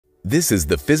This is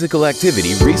the Physical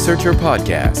Activity Researcher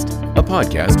Podcast, a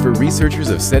podcast for researchers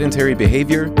of sedentary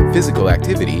behavior, physical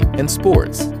activity, and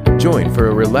sports. Join for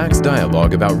a relaxed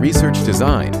dialogue about research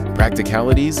design,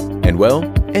 practicalities, and, well,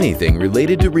 anything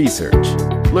related to research.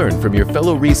 Learn from your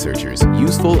fellow researchers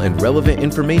useful and relevant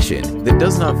information that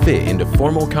does not fit into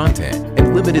formal content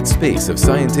and limited space of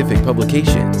scientific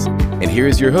publications. And here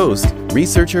is your host,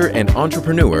 researcher and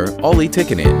entrepreneur, Olli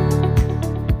Tikkanen.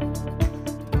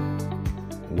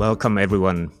 Welcome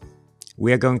everyone.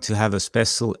 We are going to have a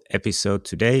special episode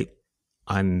today.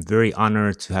 I'm very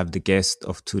honored to have the guest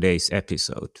of today's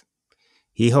episode.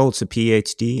 He holds a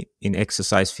PhD in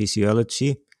exercise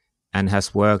physiology and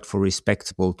has worked for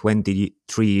respectable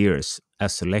 23 years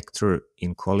as a lecturer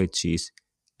in colleges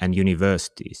and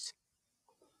universities.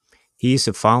 He is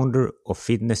a founder of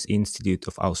Fitness Institute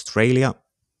of Australia.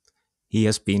 He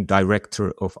has been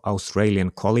director of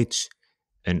Australian College,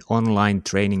 an online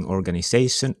training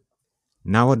organization.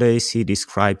 Nowadays, he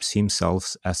describes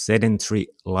himself as sedentary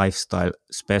lifestyle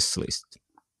specialist.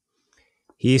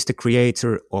 He is the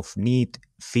creator of N.E.A.T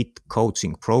Fit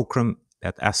Coaching Program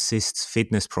that assists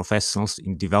fitness professionals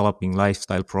in developing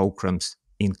lifestyle programs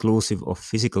inclusive of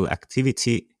physical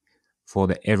activity for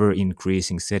the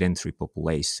ever-increasing sedentary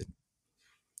population.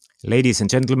 Ladies and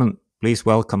gentlemen, please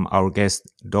welcome our guest,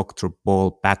 Dr.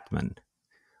 Paul Batman.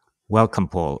 Welcome,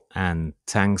 Paul, and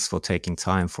thanks for taking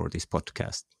time for this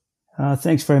podcast.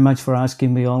 Thanks very much for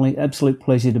asking me, Ollie. Absolute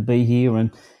pleasure to be here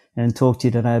and talk to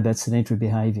you today about sedentary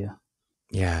behavior.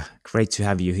 Yeah, great to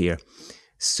have you here.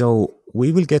 So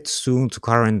we will get soon to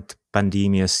current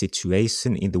pandemic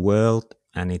situation in the world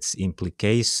and its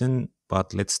implication,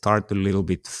 but let's start a little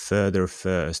bit further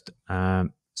first.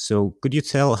 So could you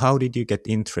tell, how did you get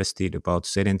interested about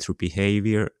sedentary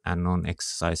behavior and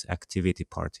non-exercise activity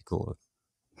particularly?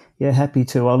 Yeah, happy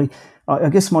to, Ollie. I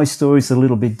guess my story is a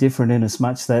little bit different in as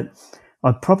much that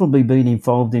I've probably been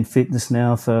involved in fitness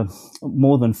now for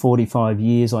more than 45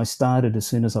 years. I started as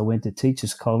soon as I went to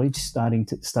teachers college, studying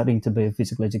to be a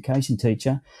physical education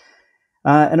teacher.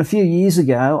 And a few years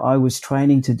ago, I was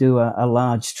training to do a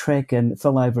large trek and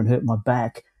fell over and hurt my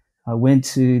back. I went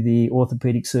to the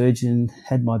orthopedic surgeon,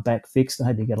 had my back fixed. I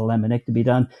had to get a laminectomy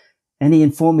done. And he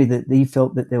informed me that he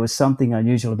felt that there was something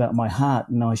unusual about my heart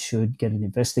and I should get it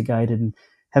investigated. And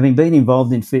having been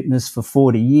involved in fitness for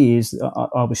 40 years,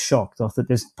 I was shocked. I thought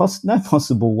there's no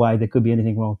possible way there could be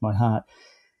anything wrong with my heart.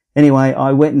 Anyway,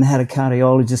 I went and had a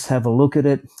cardiologist have a look at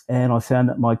it, and I found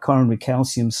that my coronary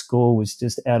calcium score was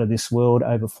just out of this world,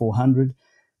 over 400.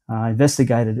 I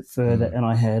investigated it further, and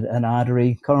I had an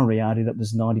coronary artery that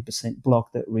was 90%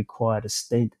 blocked that required a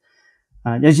stent.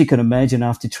 And as you can imagine,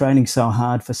 after training so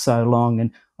hard for so long,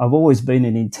 and I've always been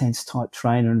an intense type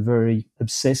trainer and very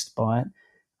obsessed by it,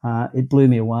 it blew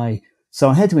me away. So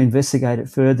I had to investigate it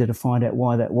further to find out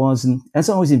why that was. And as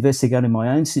I was investigating my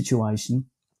own situation,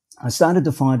 I started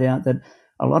to find out that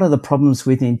a lot of the problems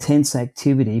with intense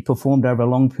activity performed over a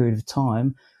long period of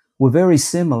time were very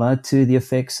similar to the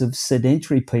effects of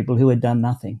sedentary people who had done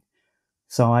nothing.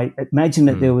 So I imagine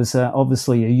that there was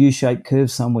obviously a U-shaped curve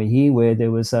somewhere here where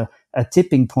there was a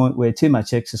tipping point where too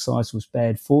much exercise was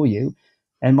bad for you.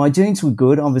 And my genes were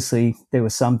good. Obviously, there were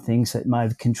some things that may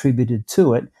have contributed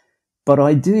to it. But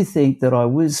I do think that I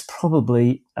was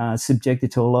probably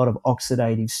subjected to a lot of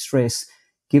oxidative stress,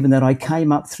 given that I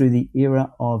came up through the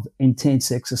era of intense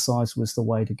exercise was the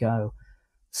way to go.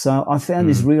 So I found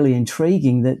this really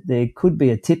intriguing, that there could be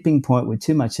a tipping point where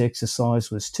too much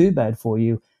exercise was too bad for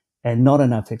you and not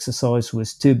enough exercise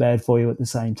was too bad for you at the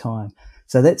same time.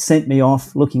 So that sent me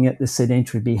off looking at the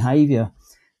sedentary behavior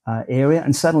area,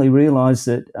 and suddenly realized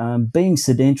that being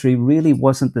sedentary really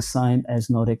wasn't the same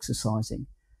as not exercising.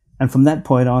 And from that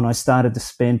point on, I started to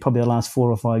spend probably the last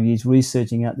 4 or 5 years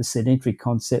researching out the sedentary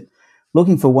concept,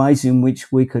 looking for ways in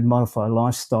which we could modify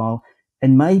lifestyle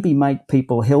and maybe make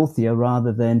people healthier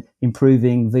rather than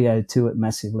improving VO2 at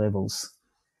massive levels.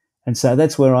 And so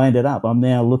that's where I ended up. I'm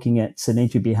now looking at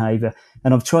sedentary behavior,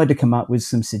 and I've tried to come up with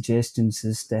some suggestions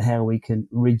as to how we can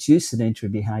reduce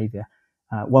sedentary behavior.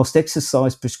 Whilst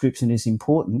exercise prescription is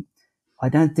important, I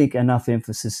don't think enough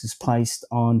emphasis is placed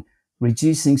on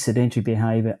reducing sedentary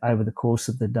behavior over the course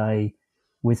of the day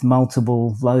with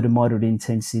multiple low to moderate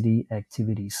intensity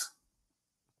activities.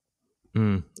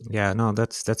 Yeah, no,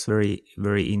 that's very,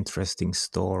 very interesting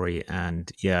story.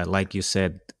 And yeah, like you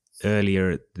said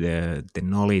earlier, the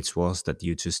knowledge was that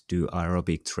you just do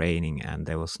aerobic training and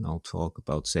there was no talk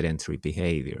about sedentary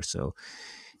behavior. So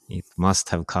it must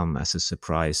have come as a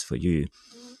surprise for you.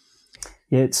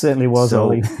 Yeah, it certainly was,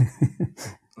 Ollie.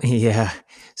 Yeah.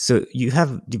 So you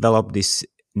have developed this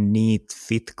N.E.A.T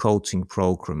Fit Coaching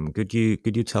Program. Could you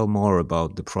tell more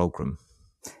about the program?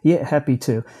 Yeah, happy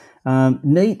to.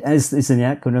 N.E.A.T, as is an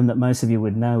acronym that most of you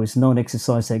would know, is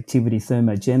non-exercise activity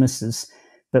thermogenesis.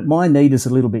 But my N.E.A.T is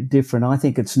a little bit different. I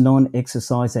think it's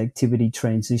non-exercise activity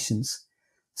transitions.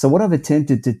 So what I've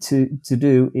attempted to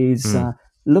do is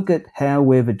look at how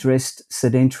we've addressed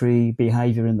sedentary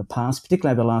behavior in the past,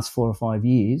 particularly over the last 4 or 5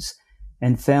 years,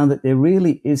 and found that there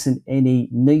really isn't any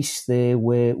niche there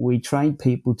where we train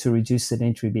people to reduce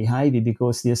sedentary behavior,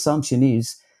 because the assumption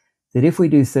is that if we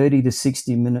do 30 to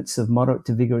 60 minutes of moderate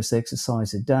to vigorous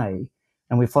exercise a day,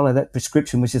 and we follow that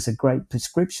prescription, which is a great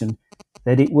prescription,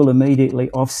 that it will immediately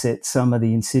offset some of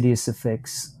the insidious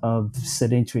effects of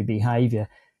sedentary behavior.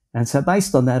 And so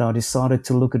based on that, I decided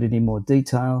to look at it in more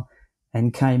detail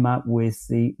and came up with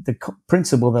the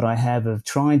principle that I have of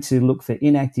trying to look for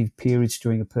inactive periods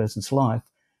during a person's life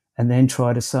and then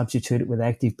try to substitute it with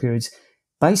active periods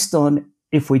based on,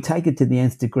 if we take it to the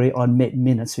nth degree, on MET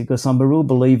minutes, because I'm a real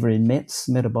believer in METs,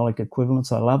 metabolic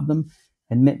equivalents. I love them.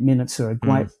 And MET minutes are a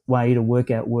great way to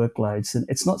work out workloads. And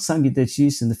it's not something that's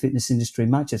used in the fitness industry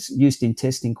much. It's used in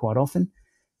testing quite often.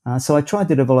 So I tried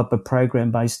to develop a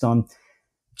program based on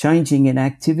changing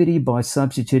inactivity by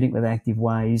substituting with active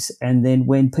ways. And then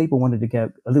when people wanted to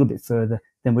go a little bit further,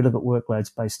 then we look at workloads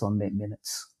based on MET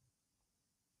minutes.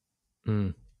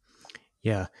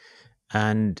 Yeah.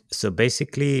 And so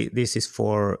basically this is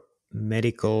for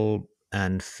medical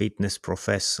and fitness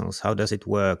professionals. How does it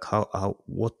work?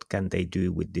 What can they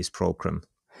do with this program?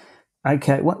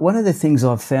 Okay. One of the things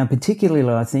I've found,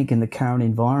 particularly I think in the current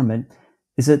environment,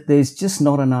 is that there's just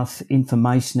not enough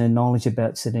information and knowledge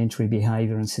about sedentary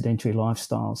behavior and sedentary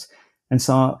lifestyles. And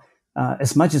so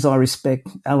as much as I respect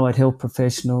allied health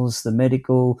professionals, the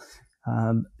medical,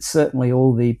 certainly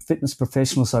all the fitness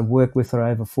professionals I've worked with for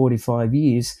over 45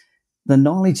 years, the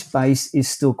knowledge base is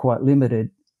still quite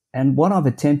limited. And what I've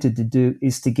attempted to do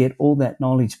is to get all that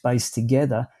knowledge base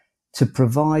together to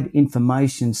provide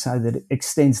information so that it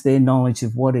extends their knowledge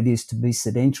of what it is to be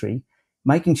sedentary,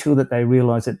 making sure that they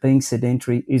realize that being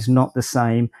sedentary is not the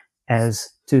same as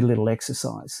too little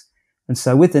exercise. And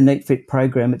so with the N.E.A.T Fit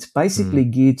program, it's basically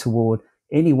geared toward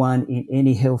anyone in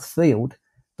any health field.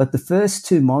 But the first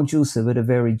 2 modules of it are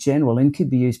very general and could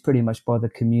be used pretty much by the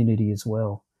community as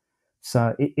well.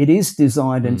 So it is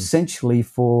designed essentially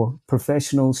for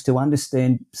professionals to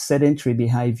understand sedentary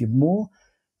behavior more,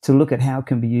 to look at how it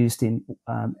can be used in,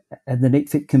 and the N.E.A.T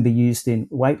Fit can be used in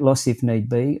weight loss if need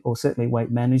be, or certainly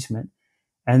weight management,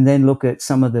 and then look at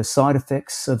some of the side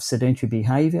effects of sedentary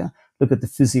behavior, look at the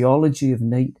physiology of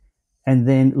N.E.A.T, and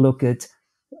then look at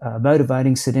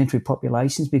motivating sedentary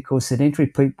populations, because sedentary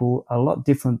people are a lot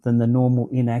different than the normal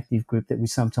inactive group that we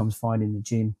sometimes find in the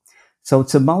gym. So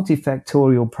it's a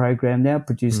multifactorial program now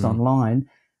produced online,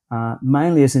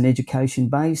 mainly as an education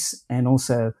base, and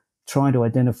also trying to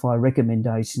identify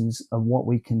recommendations of what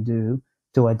we can do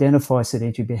to identify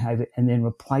sedentary behavior and then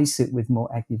replace it with more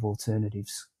active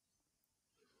alternatives.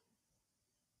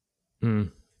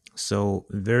 So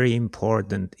very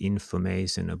important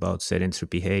information about sedentary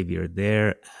behavior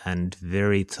there, and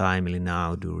very timely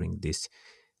now during this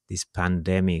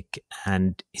pandemic.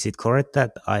 And is it correct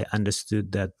that I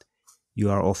understood that you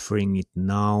are offering it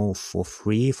now for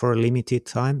free for a limited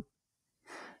time?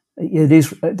 It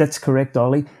is. That's correct,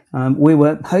 Ollie. We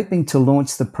were hoping to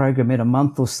launch the program in a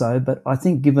month or so, but I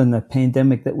think given the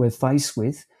pandemic that we're faced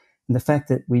with and the fact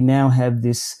that we now have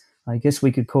this, I guess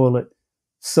we could call it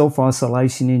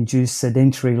self-isolation-induced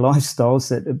sedentary lifestyles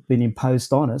that have been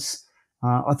imposed on us,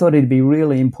 I thought it'd be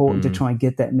really important to try and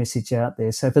get that message out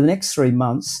there. So for the next 3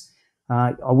 months,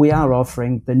 we are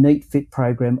offering the N.E.A.T Fit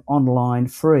program online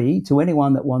free to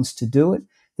anyone that wants to do it.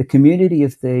 The community,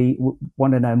 if they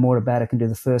want to know more about it, can do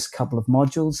the first couple of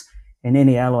modules, and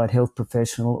any allied health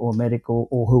professional or medical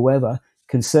or whoever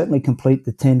can certainly complete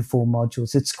the 10 full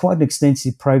modules. It's quite an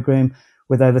extensive program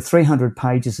with over 300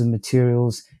 pages of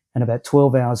materials and about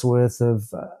 12 hours worth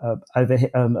of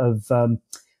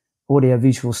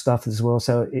audio-visual stuff as well.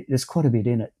 So there's quite a bit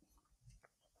in it.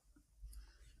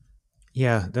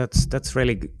 Yeah, that's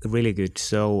really good.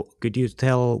 So could you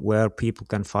tell where people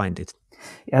can find it?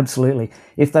 Absolutely.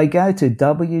 If they go to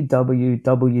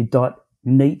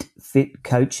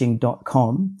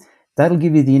www.neatfitcoaching.com, that'll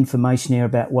give you the information here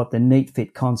about what the N.E.A.T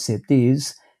Fit concept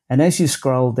is. And as you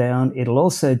scroll down, it'll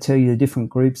also tell you the different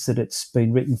groups that it's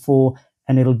been written for,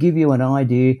 and it'll give you an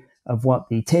idea of what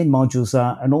the 10 modules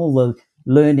are and all the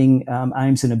learning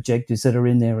aims and objectives that are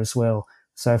in there as well.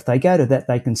 So if they go to that,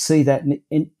 they can see that.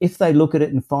 And if they look at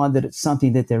it and find that it's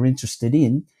something that they're interested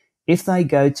in, if they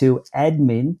go to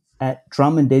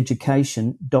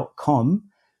admin@drummondeducation.com,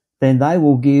 then they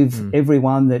will give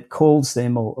everyone that calls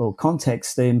them or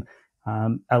contacts them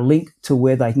a link to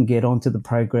where they can get onto the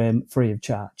program free of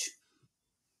charge.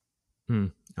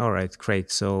 All right,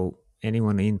 great. So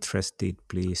anyone interested,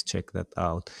 please check that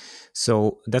out.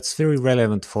 So that's very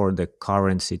relevant for the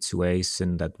current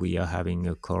situation that we are having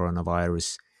a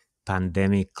coronavirus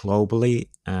pandemic globally,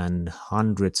 and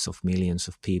hundreds of millions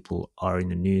of people are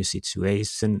in a new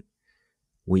situation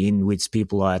in which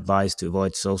people are advised to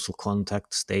avoid social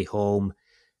contact, stay home,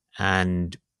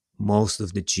 and most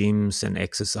of the gyms and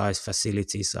exercise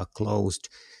facilities are closed.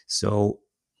 So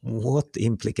what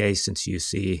implications you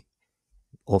see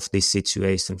of this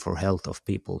situation for health of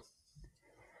people?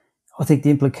 I think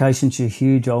the implications are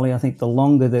huge, Ollie. I think the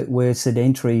longer that we're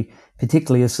sedentary,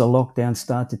 particularly as the lockdowns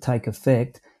start to take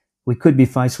effect, we could be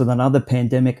faced with another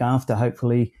pandemic after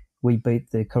hopefully we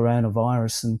beat the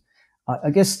coronavirus. And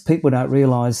I guess people don't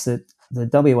realise that the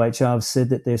WHO have said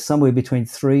that there's somewhere between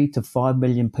 3 to 5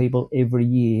 million people every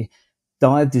year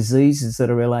die of diseases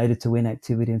that are related to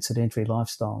inactivity and sedentary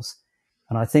lifestyles.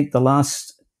 And I think the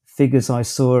last figures I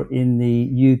saw in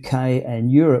the UK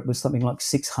and Europe was something like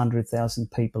 600,000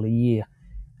 people a year,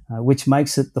 which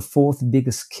makes it the fourth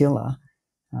biggest killer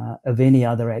of any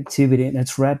other activity, and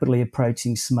it's rapidly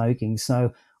approaching smoking.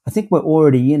 So I think we're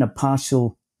already in a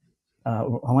partial, I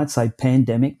won't say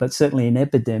pandemic, but certainly an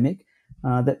epidemic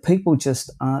that people just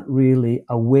aren't really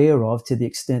aware of to the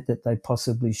extent that they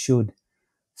possibly should.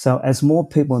 So as more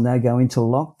people now go into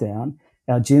lockdown,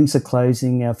 our gyms are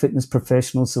closing, our fitness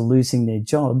professionals are losing their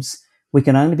jobs, we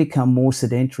can only become more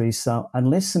sedentary. So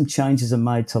unless some changes are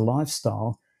made to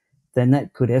lifestyle, then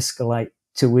that could escalate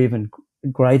to even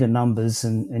greater numbers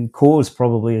and cause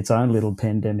probably its own little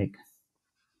pandemic.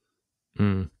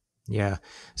 Yeah.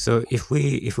 So if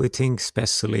we think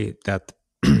especially that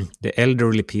the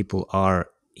elderly people are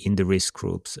in the risk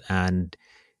groups, and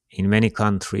in many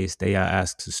countries they are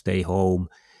asked to stay home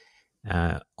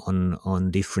on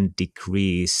different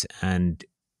degrees, and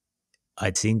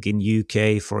I think in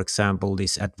UK, for example,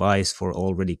 this advice for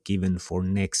already given for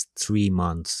next 3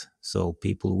 months. So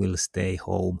people will stay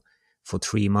home for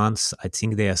 3 months. I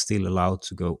think they are still allowed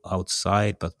to go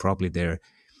outside, but probably their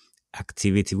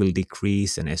activity will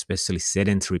decrease, and especially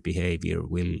sedentary behavior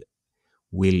will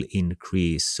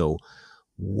increase. So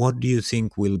what do you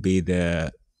think will be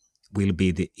the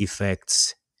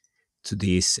effects to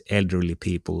these elderly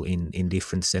people in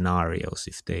different scenarios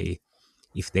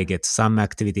if they get some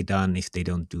activity done, if they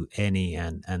don't do any,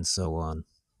 and so on?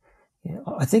 Yeah,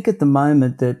 I think at the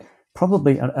moment that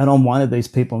probably, and I'm one of these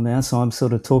people now, so I'm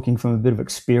sort of talking from a bit of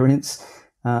experience.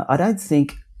 I don't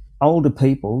think older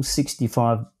people,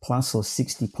 65 plus or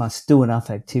 60 plus, do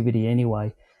enough activity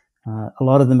anyway. A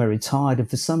lot of them are retired, and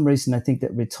for some reason, I think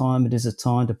that retirement is a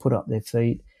time to put up their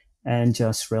feet and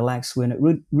just relax, when it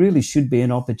really should be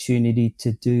an opportunity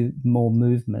to do more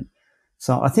movement.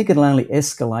 So I think it'll only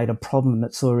escalate a problem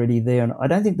that's already there. And I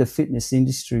don't think the fitness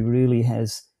industry really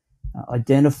has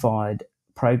identified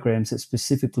programs that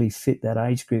specifically fit that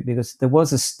age group, because there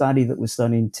was a study that was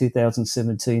done in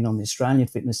 2017 on the Australian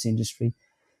fitness industry,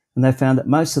 and they found that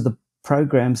most of the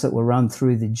programs that were run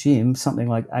through the gym, something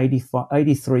like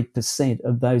 83%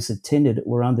 of those attended it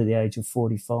were under the age of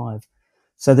 45.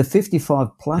 So the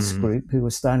 55 plus group, who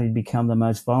were starting to become the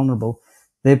most vulnerable,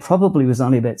 there probably was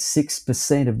only about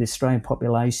 6% of the Australian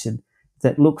population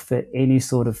that looked for any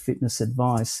sort of fitness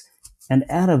advice. And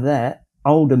out of that,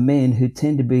 older men, who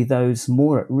tend to be those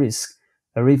more at risk,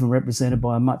 are even represented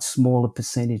by a much smaller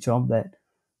percentage of that.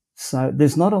 So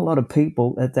there's not a lot of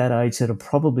people at that age that are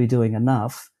probably doing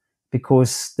enough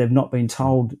because they've not been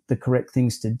told the correct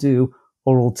things to do,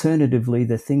 or alternatively,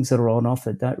 the things that are on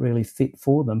offer don't really fit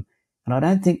for them. And I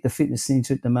don't think the fitness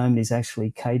industry at the moment is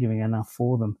actually catering enough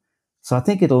for them. So I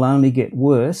think it'll only get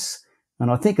worse.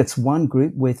 And I think it's one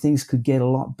group where things could get a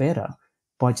lot better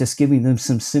by just giving them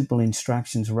some simple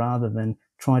instructions rather than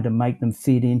trying to make them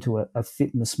fit into a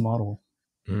fitness model.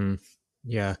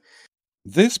 Yeah.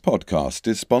 This podcast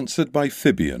is sponsored by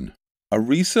Fibion, a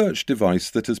research device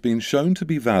that has been shown to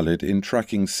be valid in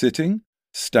tracking sitting,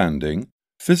 standing,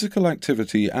 physical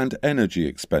activity and energy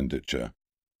expenditure.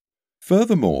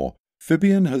 Furthermore,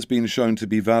 Fibion has been shown to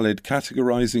be valid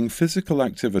categorizing physical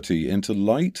activity into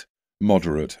light,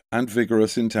 moderate and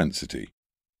vigorous intensity.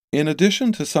 In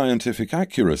addition to scientific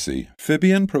accuracy,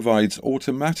 Fibion provides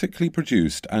automatically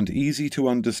produced and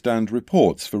easy-to-understand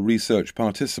reports for research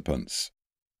participants.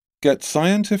 Get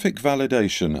scientific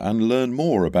validation and learn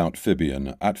more about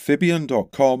Fibion at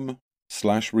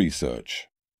fibion.com/research.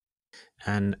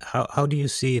 And how do you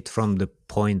see it from the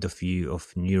point of view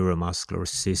of neuromuscular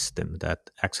system,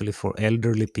 that actually for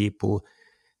elderly people,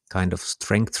 kind of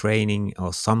strength training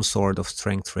or some sort of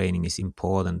strength training is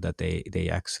important, that they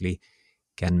actually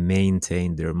can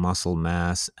maintain their muscle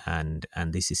mass, and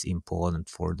this is important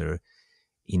for their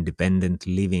independent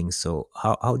living. So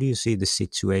how do you see the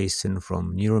situation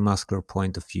from neuromuscular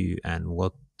point of view, and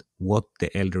what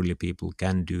the elderly people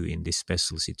can do in this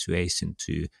special situation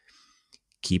to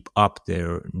keep up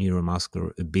their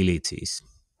neuromuscular abilities?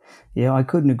 Yeah, I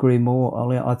couldn't agree more,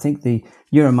 Ollie. I think the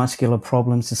neuromuscular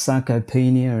problems, the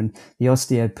sarcopenia and the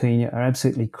osteopenia, are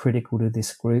absolutely critical to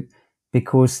this group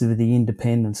because of the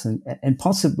independence. And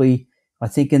possibly, I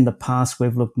think in the past,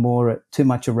 we've looked more at too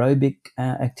much aerobic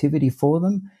activity for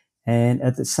them. And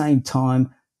at the same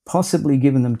time, possibly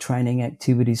given them training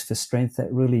activities for strength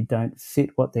that really don't fit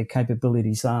what their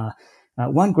capabilities are.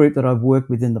 One group that I've worked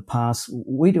with in the past,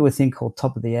 we do a thing called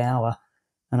top of the hour.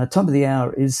 And a top of the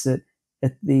hour is that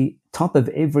at the top of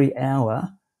every hour,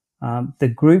 the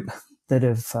group that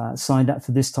have signed up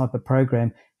for this type of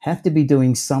program have to be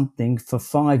doing something for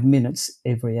 5 minutes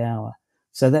every hour.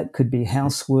 So that could be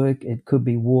housework, it could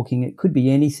be walking, it could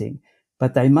be anything,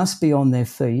 but they must be on their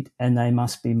feet and they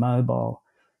must be mobile.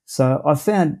 So I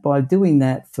found by doing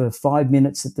that for 5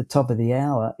 minutes at the top of the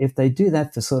hour, if they do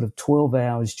that for sort of 12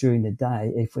 hours during the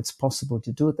day, if it's possible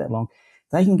to do it that long,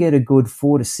 they can get a good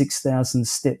 4,000 to 6,000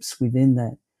 steps within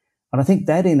that. And I think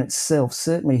that in itself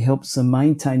certainly helps them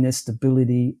maintain their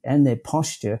stability and their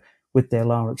posture with their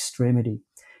lower extremity.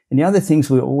 And the other things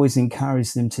we always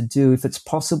encourage them to do, if it's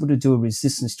possible to do a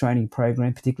resistance training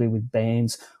program, particularly with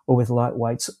bands or with light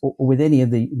weights or with any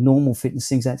of the normal fitness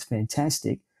things, that's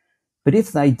fantastic. But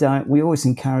if they don't, we always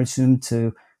encourage them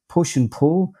to push and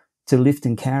pull, to lift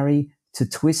and carry, to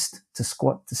twist, to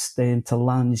squat, to stand, to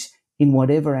lunge in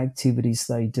whatever activities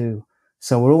they do.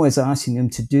 So we're always asking them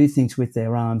to do things with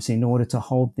their arms in order to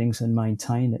hold things and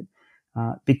maintain it.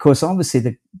 Because obviously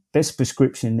the best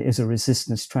prescription is a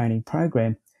resistance training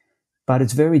program, but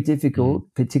it's very difficult,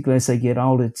 particularly as they get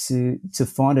older, to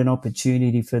find an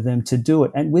opportunity for them to do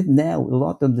it. And with now, a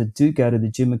lot of them that do go to the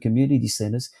gym and community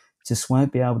centres just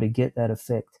won't be able to get that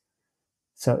effect.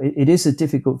 So it is a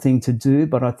difficult thing to do,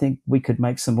 but I think we could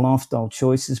make some lifestyle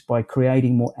choices by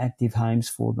creating more active homes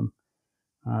for them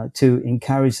to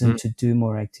encourage them to do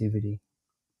more activity.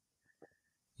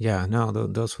 Yeah, no,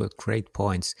 those were great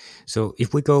points. So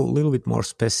if we go a little bit more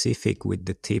specific with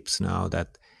the tips now,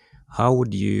 that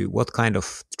what kind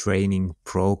of training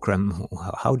program,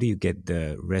 how do you get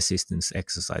the resistance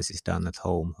exercises done at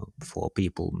home for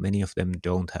people? Many of them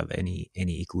don't have any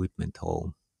equipment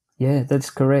home. Yeah, that's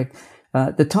correct.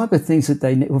 The type of things that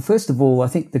they need, well, first of all, I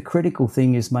think the critical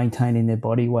thing is maintaining their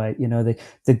body weight. You know, the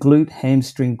glute,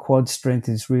 hamstring, quad strength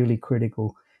is really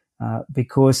critical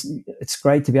because it's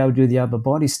great to be able to do the upper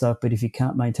body stuff, but if you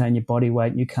can't maintain your body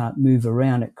weight, you can't move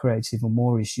around, it creates even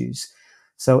more issues.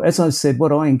 So as I've said,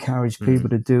 what I encourage people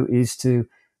to do is to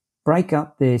break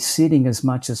up their sitting as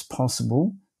much as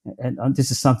possible. And this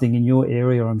is something in your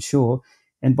area, I'm sure.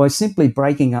 And by simply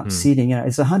breaking up sitting,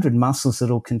 it's 100 muscles that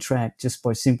will contract just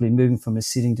by simply moving from a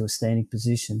sitting to a standing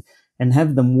position, and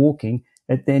have them walking.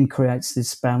 It then creates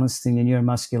this balance thing, the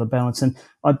neuromuscular balance. And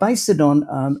I based it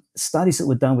on studies that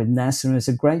were done with NASA. And there's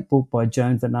a great book by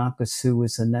Joan Vanakis, who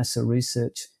was a NASA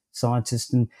research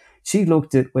scientist. And she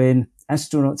looked at when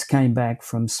astronauts came back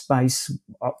from space,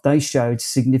 they showed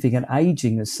significant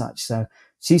aging as such. So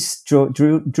she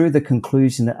drew the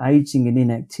conclusion that aging and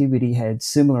inactivity had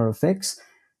similar effects.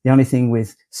 The only thing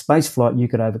with spaceflight, you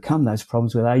could overcome those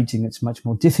problems. With aging, it's much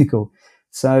more difficult.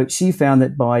 So she found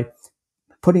that by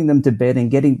putting them to bed and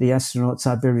getting the astronauts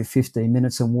up every 15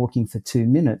 minutes and walking for 2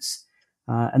 minutes,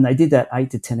 and they did that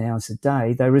 8 to 10 hours a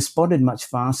day, they responded much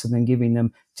faster than giving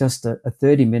them just a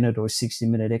 30-minute or a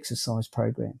 60-minute exercise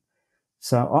program.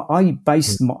 So I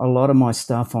based a lot of my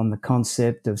stuff on the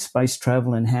concept of space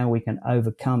travel and how we can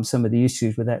overcome some of the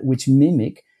issues with that, which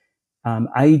mimic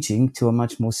aging to a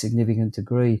much more significant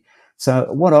degree. So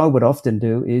what I would often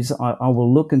do is I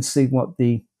will look and see what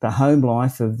the home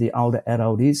life of the older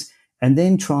adult is, and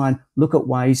then try and look at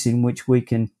ways in which we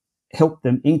can help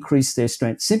them increase their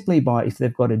strength simply by, if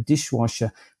they've got a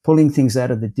dishwasher, pulling things out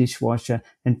of the dishwasher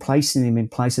and placing them in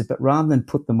places. But rather than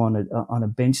put them on a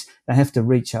bench, they have to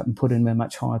reach up and put them in a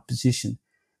much higher position.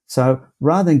 So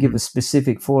rather than give a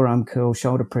specific forearm curl,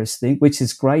 shoulder press thing, which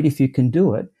is great if you can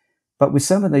do it, but with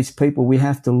some of these people, we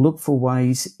have to look for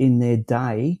ways in their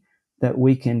day that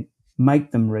we can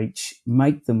make them reach,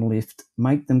 make them lift,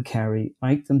 make them carry,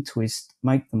 make them twist,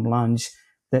 make them lunge,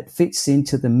 that fits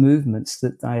into the movements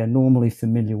that they are normally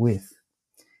familiar with.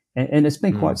 And it's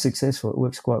been quite successful. It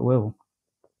works quite well.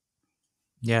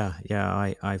 Yeah,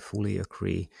 I fully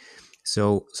agree.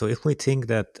 So if we think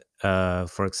that,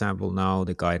 for example, now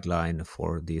the guideline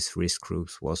for these risk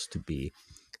groups was to be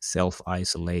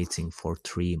self-isolating for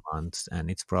 3 months, and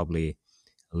it's probably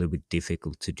a little bit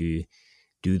difficult to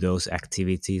do those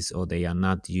activities, or they are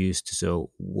not used to. So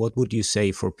what would you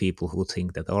say for people who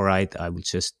think that, all right, I will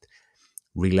just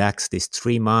relax this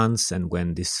 3 months, and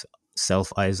when this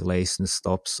self-isolation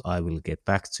stops, I will get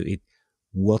back to it?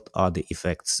 What are the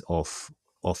effects of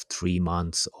 3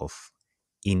 months of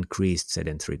increased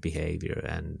sedentary behavior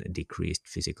and decreased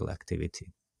physical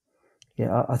activity?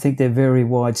 Yeah, I think they're very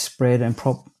widespread and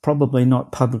probably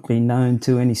not publicly known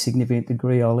to any significant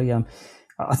degree, Ollie.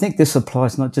 I think this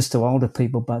applies not just to older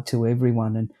people, but to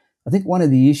everyone. And I think one of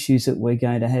the issues that we're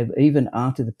going to have even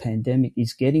after the pandemic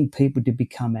is getting people to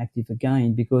become active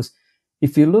again. Because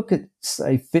if you look at,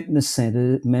 say, fitness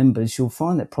center members, you'll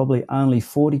find that probably only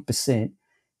 40%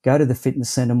 go to the fitness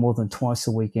center more than twice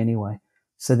a week anyway.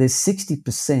 So there's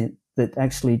 60% that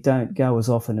actually don't go as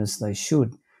often as they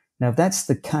should. Now, if that's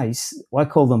the case, I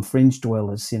call them fringe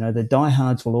dwellers. You know, the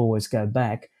diehards will always go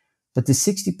back, but the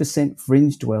 60%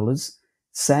 fringe dwellers,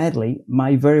 sadly,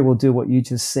 may very well do what you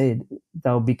just said.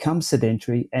 They'll become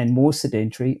sedentary and more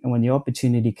sedentary. And when the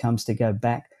opportunity comes to go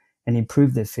back and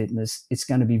improve their fitness, it's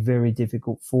going to be very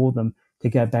difficult for them to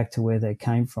go back to where they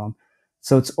came from.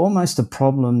 So it's almost a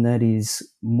problem that is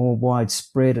more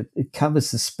widespread. It covers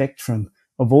the spectrum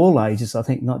of all ages, I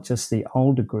think, not just the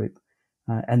older group.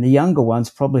 And the younger ones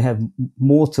probably have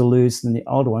more to lose than the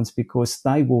older ones, because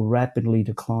they will rapidly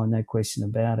decline, no question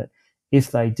about it,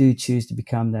 if they do choose to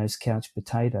become those couch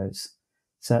potatoes.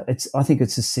 So I think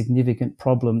it's a significant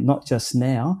problem, not just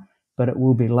now, but it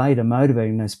will be later,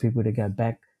 motivating those people to go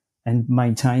back and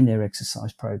maintain their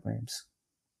exercise programs.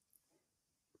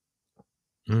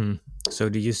 So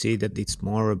do you see that it's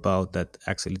more about that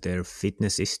actually their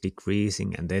fitness is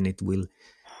decreasing, and then it will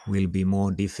be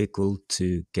more difficult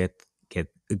to get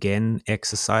again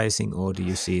exercising? Or do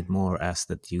you see it more as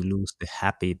that you lose the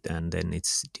habit and then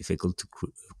it's difficult to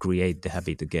create the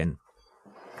habit again?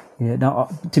 Yeah, no,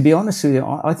 to be honest with you,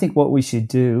 I think what we should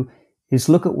do is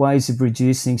look at ways of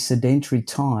reducing sedentary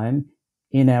time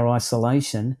in our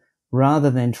isolation rather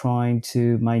than trying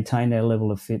to maintain our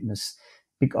level of fitness.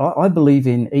 I believe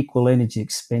in equal energy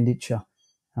expenditure.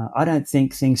 I don't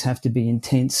think things have to be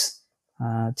intense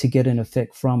to get an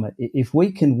effect from it. If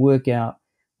we can work out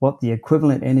what the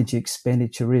equivalent energy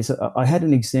expenditure is, I had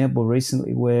an example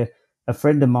recently where a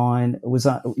friend of mine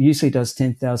usually does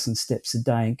 10,000 steps a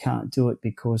day and can't do it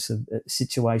because of a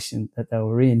situation that they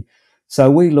were in. So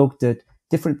we looked at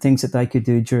different things that they could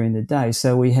do during the day.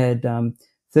 So we had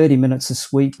 30 minutes of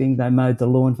sweeping. They mowed the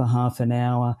lawn for half an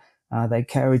hour. They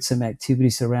carried some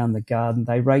activities around the garden.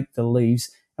 They raked the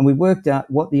leaves. And we worked out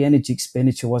what the energy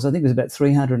expenditure was. I think it was about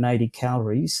 380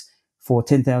 calories for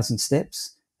 10,000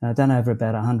 steps, done over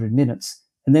about 100 minutes.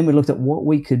 And then we looked at what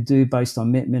we could do based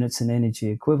on met minutes and energy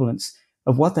equivalents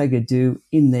of what they could do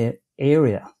in their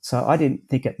area. So I didn't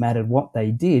think it mattered what they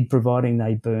did, providing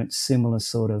they burnt similar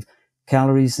sort of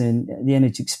calories and the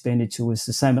energy expenditure was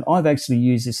the same. And I've actually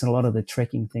used this in a lot of the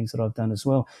trekking things that I've done as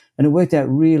well. And it worked out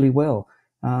really well.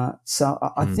 So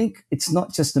I think it's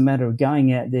not just a matter of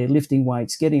going out there, lifting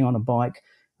weights, getting on a bike,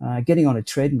 getting on a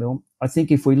treadmill. I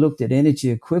think if we looked at energy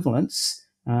equivalents,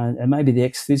 and maybe the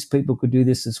ex-phys people could do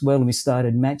this as well, and we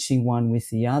started matching one with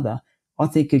the other, I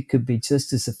think it could be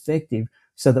just as effective,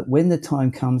 so that when the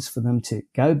time comes for them to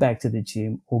go back to the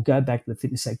gym or go back to the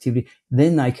fitness activity,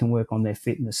 then they can work on their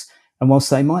fitness. And whilst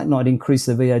they might not increase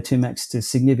the VO2 max to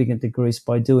significant degrees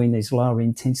by doing these lower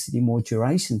intensity, more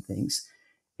duration things,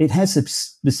 it has a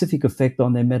specific effect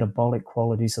on their metabolic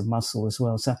qualities of muscle as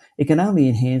well. So it can only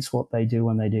enhance what they do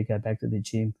when they do go back to the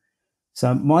gym.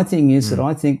 So my thing is that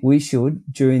I think we should,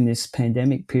 during this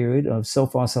pandemic period of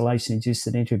self-isolation induced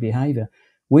sedentary behavior,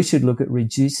 we should look at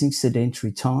reducing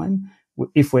sedentary time.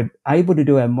 If we're able to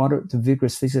do our moderate to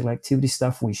vigorous physical activity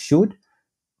stuff, we should.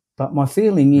 But my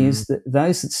feeling is that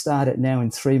those that start it now in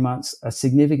 3 months, a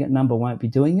significant number won't be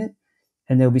doing it,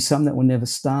 and there'll be some that will never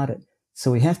start it.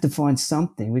 So we have to find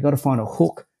something. We've got to find a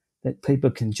hook that people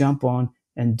can jump on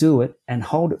and do it and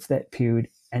hold it for that period,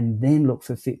 and then look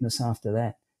for fitness after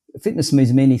that. Fitness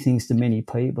means many things to many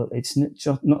people. It's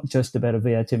not just about a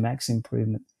VO2 max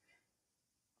improvement.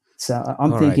 So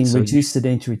I'm thinking reduce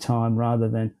sedentary time rather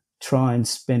than try and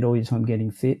spend all your time getting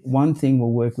fit. One thing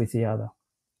will work with the other.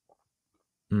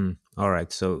 All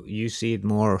right. So you see it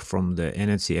more from the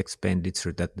energy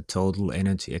expenditure, that the total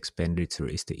energy expenditure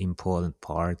is the important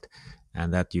part,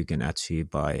 and that you can achieve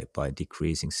by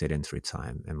decreasing sedentary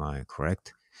time. Am I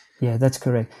correct? Yeah, that's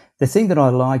correct. The thing that I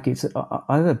like is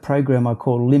I have a program I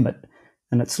call Limit,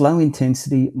 and it's low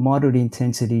intensity, moderate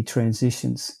intensity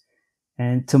transitions.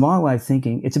 And to my way of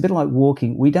thinking, it's a bit like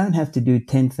walking. We don't have to do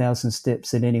 10,000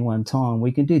 steps at any one time.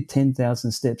 We can do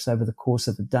 10,000 steps over the course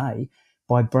of a day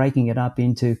by breaking it up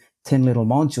into 10 little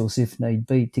modules if need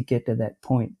be to get to that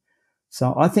point.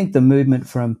 So I think the movement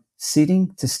from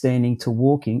sitting to standing to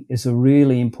walking is a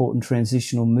really important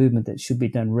transitional movement that should be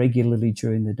done regularly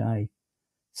during the day.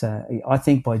 So I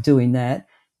think by doing that,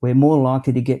 we're more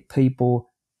likely to get people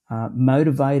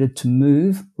motivated to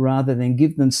move rather than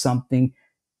give them something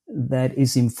that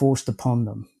is enforced upon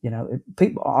them.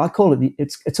 People, I call it,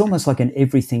 it's almost like an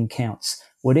everything counts.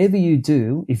 Whatever you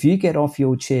do, if you get off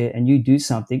your chair and you do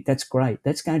something, that's great.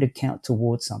 That's going to count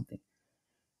towards something.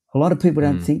 A lot of people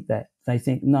don't think that. They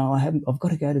think, no, I've got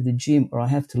to go to the gym, or I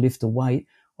have to lift a weight,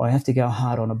 or I have to go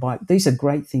hard on a bike. These are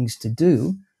great things to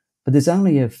do, but there's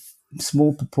only a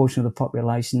small proportion of the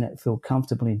population that feel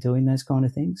comfortable in doing those kind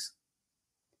of things.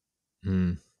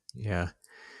 Yeah.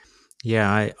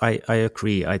 Yeah, I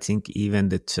agree. I think even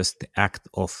just the act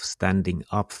of standing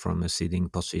up from a sitting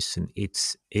position,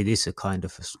 it is a kind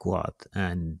of a squat,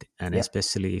 and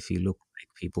especially if you look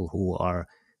like people who are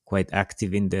quite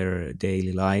active in their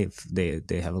daily life,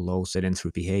 they have a low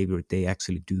sedentary behavior. They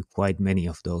actually do quite many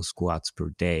of those squats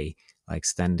per day, like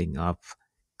standing up,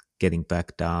 getting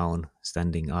back down,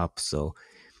 standing up. So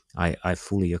I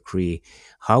fully agree.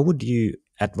 How would you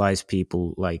advise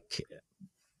people, like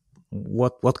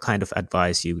what kind of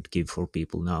advice you would give for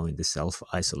people now in the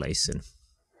self-isolation?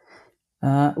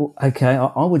 Okay,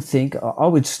 I would think I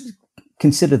would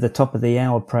consider the top of the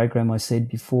hour program I said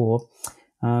before.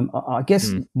 I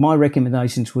guess my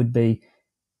recommendations would be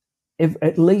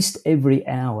at least every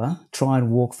hour, try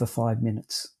and walk for 5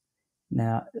 minutes.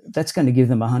 Now, that's going to give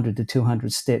them 100 to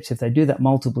 200 steps. If they do that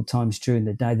multiple times during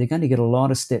the day, they're going to get a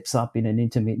lot of steps up in an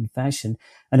intermittent fashion.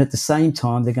 And at the same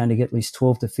time, they're going to get at least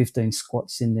 12 to 15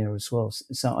 squats in there as well.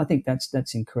 So I think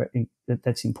that's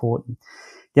important.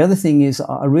 The other thing is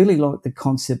I really like the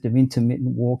concept of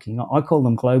intermittent walking. I call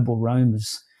them global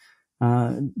roamers.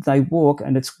 They walk,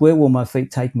 and it's where will my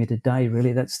feet take me today,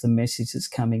 really. That's the message that's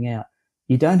coming out.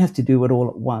 You don't have to do it all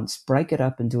at once. Break it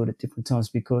up and do it at different times,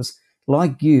 because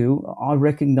like you, I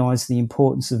recognize the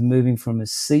importance of moving from a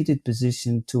seated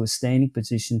position to a standing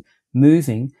position,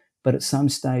 moving, but at some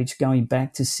stage going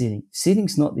back to sitting.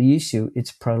 Sitting's not the issue,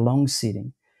 it's prolonged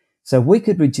sitting. So if we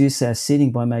could reduce our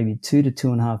sitting by maybe 2 to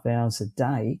 2.5 hours a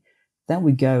day, that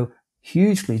would go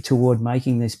hugely toward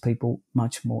making these people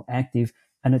much more active,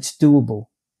 and it's doable.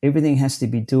 Everything has to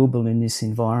be doable in this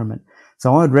environment.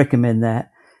 So I would recommend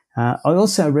that. I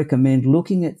also recommend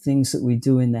looking at things that we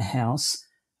do in the house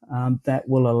that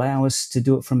will allow us to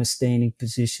do it from a standing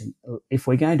position. If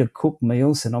we're going to cook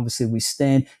meals, and obviously we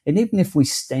stand, and even if we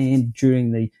stand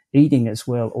during the eating as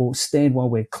well, or stand while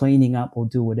we're cleaning up or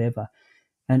do whatever.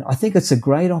 And I think it's a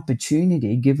great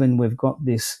opportunity, given we've got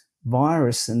this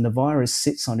virus and the virus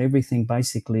sits on everything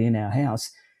basically in our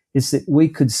house, is that we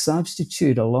could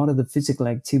substitute a lot of the physical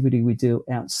activity we do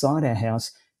outside our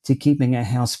house to keeping our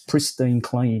house pristine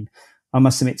clean. I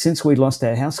must admit, since we lost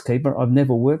our housekeeper, I've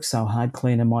never worked so hard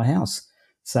cleaning my house.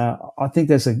 So I think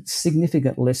there's a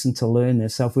significant lesson to learn there.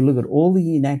 So if we look at all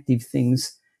the inactive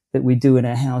things that we do in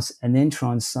our house and then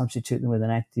try and substitute them with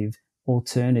an active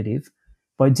alternative,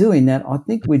 by doing that, I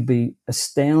think we'd be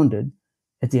astounded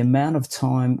at the amount of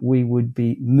time we would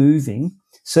be moving,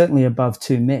 certainly above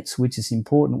 2 METs, which is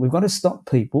important. We've got to stop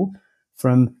people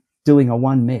from doing a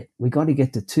 1 MET. We've got to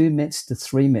get to 2 METs to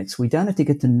 3 METs. We don't have to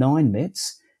get to 9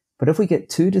 METs, but if we get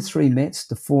 2 to 3 METs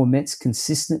to 4 METs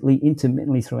consistently,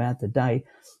 intermittently throughout the day,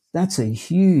 that's a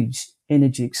huge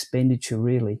energy expenditure,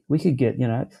 really. We could get,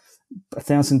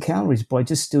 1,000 calories by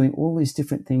just doing all these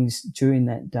different things during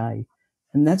that day.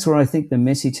 And that's where I think the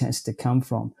message has to come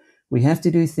from. We have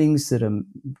to do things that are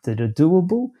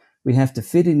doable. We have to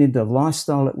fit it into the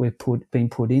lifestyle that we've been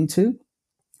put into,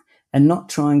 and not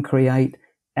try and create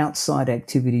outside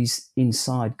activities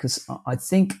inside, because I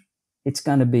think it's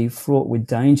going to be fraught with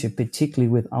danger, particularly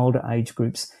with older age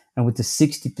groups and with the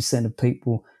 60% of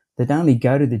people that only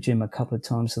go to the gym a couple of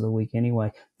times a week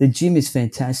anyway. The gym is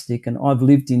fantastic, and I've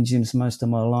lived in gyms most of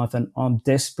my life, and I'm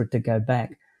desperate to go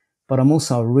back. But I'm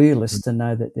also a realist to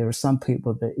know that there are some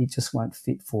people that it just won't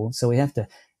fit for. So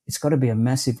it's got to be a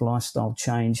massive lifestyle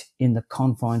change in the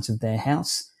confines of their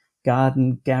house,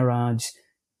 garden, garage,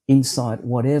 inside,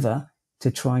 whatever,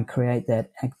 to try and create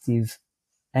that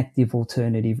active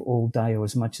alternative all day, or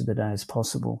as much of the day as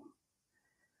possible.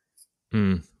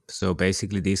 So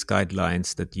basically these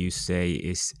guidelines that you say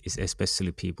is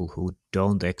especially people who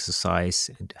don't exercise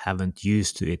and haven't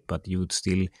used to it, but you would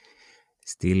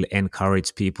still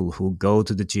encourage people who go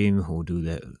to the gym, who do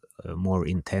the more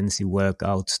intensive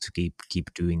workouts, to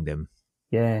keep doing them.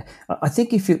 Yeah, I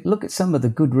think if you look at some of the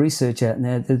good research out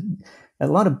there, a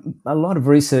lot of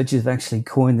researchers have actually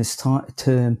coined this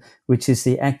term, which is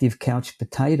the active couch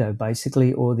potato,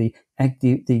 basically, or the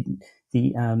active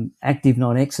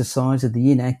non-exerciser,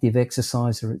 the inactive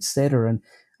exerciser, etc. And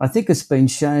I think it's been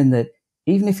shown that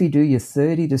even if you do your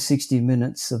 30 to 60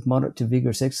 minutes of moderate to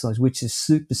vigorous exercise, which is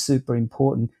super, super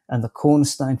important and the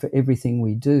cornerstone for everything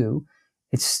we do,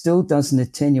 it still doesn't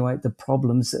attenuate the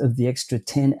problems of the extra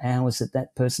 10 hours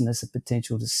that person has the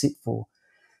potential to sit for.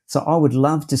 So I would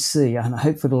love to see, and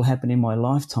hopefully it'll happen in my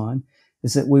lifetime,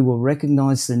 is that we will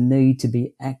recognize the need to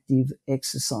be active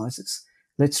exercisers.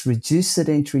 Let's reduce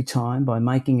sedentary time by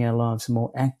making our lives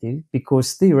more active,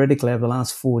 because theoretically over the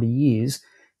last 40 years,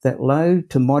 that low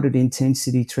to moderate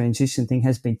intensity transition thing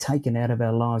has been taken out of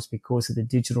our lives because of the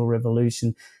digital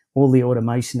revolution, all the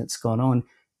automation that's gone on.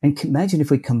 And imagine if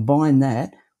we combine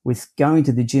that with going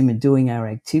to the gym and doing our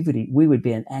activity, we would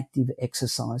be an active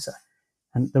exerciser.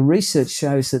 And the research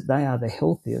shows that they are the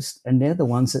healthiest and they're the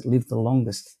ones that live the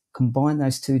longest. Combine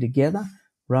those two together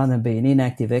rather than be an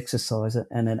inactive exerciser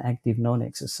and an active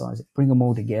non-exerciser. Bring them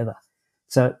all together.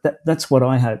 So that's what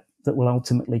I hope that will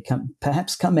ultimately come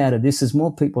out of this, as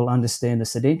more people understand the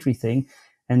sedentary thing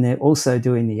and they're also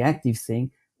doing the active thing.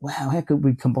 Wow, how could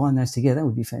we combine those together? That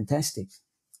would be fantastic.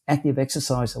 Active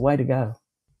exercise, the way to go.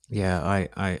 Yeah,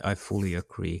 I fully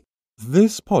agree.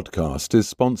 This podcast is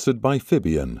sponsored by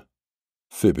Fibion.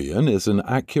 Fibion is an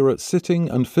accurate sitting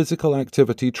and physical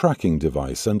activity tracking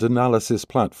device and analysis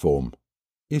platform.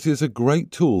 It is a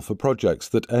great tool for projects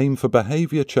that aim for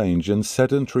behavior change in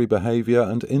sedentary behavior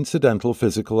and incidental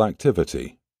physical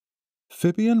activity.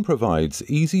 Fibion provides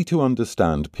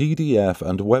easy-to-understand PDF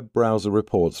and web browser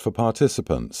reports for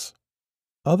participants.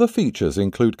 Other features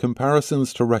include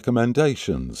comparisons to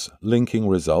recommendations, linking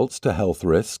results to health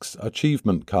risks,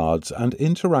 achievement cards, and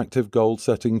interactive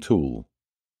goal-setting tool.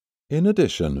 In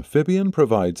addition, Fibion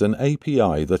provides an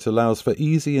API that allows for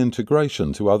easy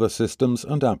integration to other systems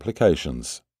and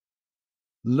applications.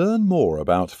 Learn more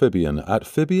about Fibion at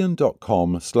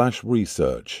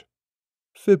fibion.com/research.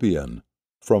 Fibion,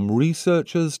 from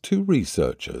researchers to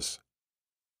researchers.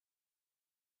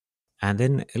 And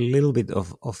then a little bit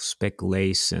of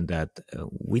speculation that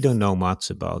we don't know much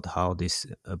about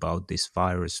about this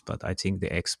virus, but I think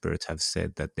the experts have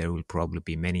said that there will probably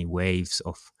be many waves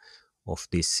of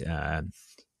this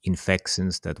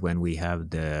infections, that when we have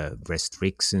the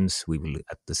restrictions, we will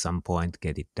at some point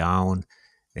get it down.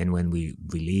 Then when we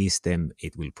release them,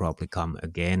 it will probably come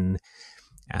again,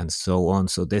 and so on.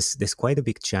 So there's quite a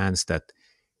big chance that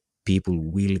people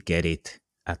will get it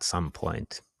at some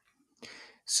point.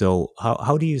 So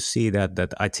how do you see that?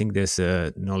 That I think there's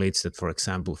a knowledge that, for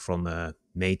example, from a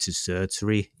major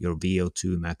surgery, your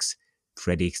VO2 max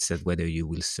predicts that whether you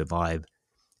will survive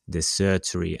the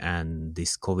surgery, and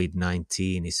this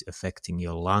COVID-19 is affecting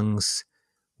your lungs,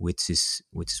 which is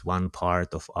one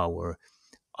part of our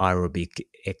aerobic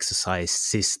exercise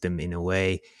system in a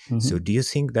way. Mm-hmm. So do you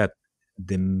think that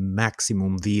the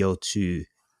maximum VO2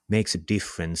 makes a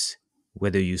difference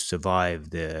whether you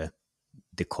survive the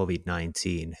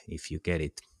COVID-19 if you get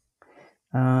it?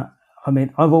 I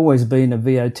mean, I've always been a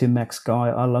VO2 max guy.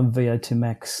 I love VO2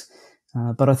 max.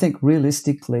 But I think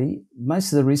realistically,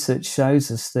 most of the research shows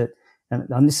us that,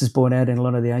 and this is borne out in a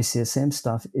lot of the ACSM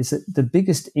stuff, is that the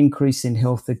biggest increase in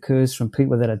health occurs from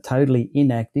people that are totally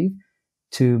inactive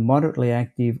to moderately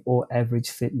active or average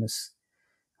fitness.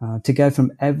 To go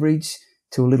from average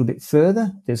to a little bit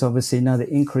further, there's obviously another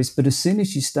increase. But as soon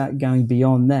as you start going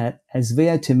beyond that, as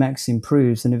VO2 max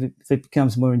improves, and if it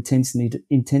becomes more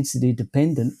intensity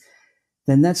dependent,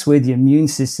 then that's where the immune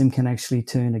system can actually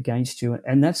turn against you.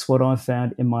 And that's what I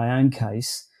found in my own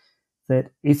case, that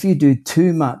if you do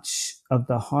too much of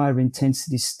the higher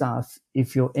intensity stuff,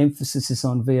 if your emphasis is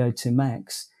on VO2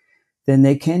 max, then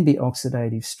there can be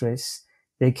oxidative stress.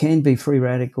 There can be free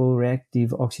radical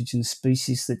reactive oxygen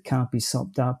species that can't be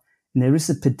sopped up. And there is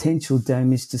a potential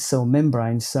damage to cell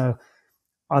membranes. So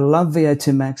I love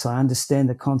VO2 max. I understand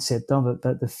the concept of it,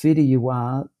 but the fitter you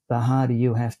are, the harder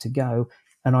you have to go.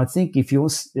 And I think if you're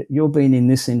being in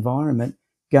this environment,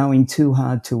 going too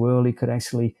hard too early could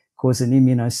actually cause an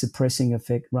immunosuppressing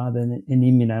effect rather than an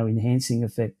immunoenhancing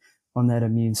effect on that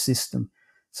immune system.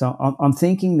 So I'm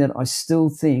thinking that I still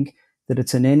think that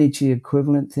it's an energy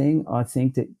equivalent thing. I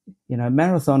think that,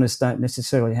 marathoners don't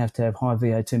necessarily have to have high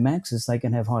VO2 maxes. They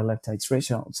can have high lactate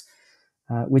thresholds,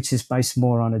 which is based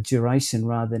more on a duration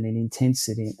rather than an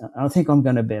intensity. I think I'm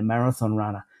going to be a marathon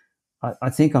runner.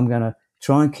 I think I'm going to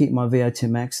try and keep my VO2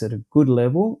 max at a good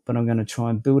level, but I'm going to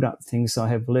try and build up things so I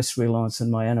have less reliance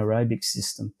on my anaerobic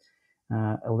system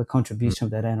or the contribution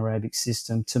of that anaerobic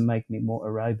system to make me more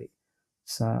aerobic.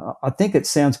 So I think it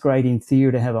sounds great in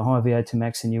theory to have a high VO2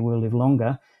 max and you will live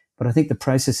longer, but I think the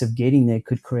process of getting there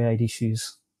could create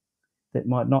issues that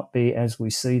might not be as we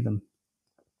see them.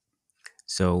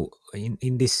 So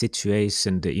in this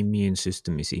situation, the immune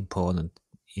system is important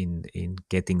in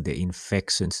getting the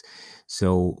infections.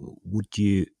 So would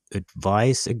you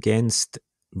advise against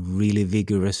really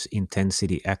vigorous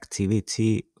intensity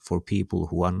activity for people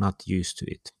who are not used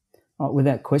to it?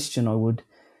 Without question, I would.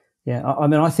 Yeah, I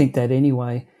mean, I think that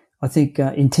anyway. I think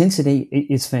intensity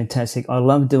is fantastic. I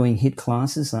love doing HIIT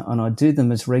classes and I do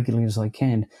them as regularly as I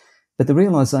can. But the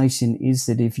realization is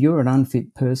that if you're an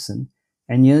unfit person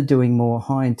and you're doing more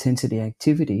high intensity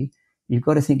activity, you've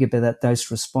got to think about that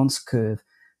dose response curve.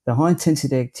 The high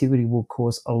intensity activity will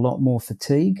cause a lot more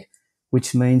fatigue,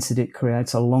 which means that it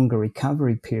creates a longer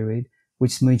recovery period,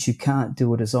 which means you can't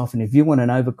do it as often. If you want an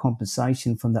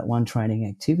overcompensation from that one training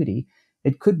activity,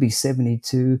 it could be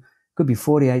 72, could be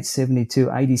 48,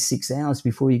 72, 86 hours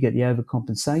before you get the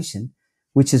overcompensation,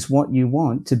 which is what you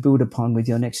want to build upon with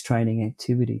your next training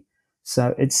activity.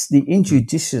 So it's the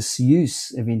injudicious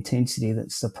use of intensity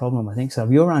that's the problem, I think. So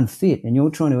if you're unfit and you're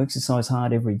trying to exercise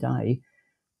hard every day,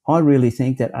 I really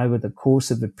think that over the course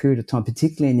of a period of time,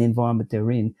 particularly in the environment they're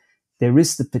in, there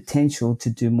is the potential to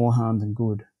do more harm than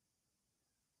good.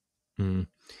 Mm.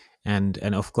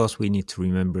 And of course, we need to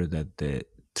remember that the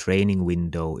training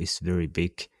window is very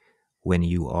big when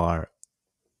you are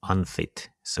unfit.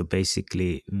 So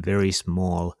basically, very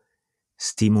small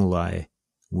stimuli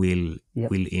will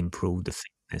improve the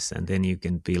fitness, and then you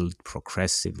can build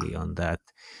progressively on that.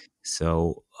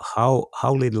 So how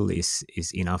little is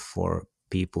enough for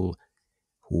people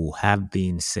who have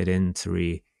been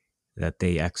sedentary, that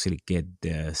they actually get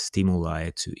the stimuli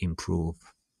to improve?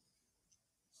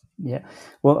 Yeah.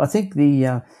 Well, I think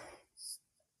the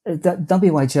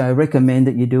WHO recommend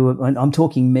that you do it, and I'm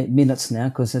talking minutes now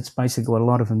because that's basically what a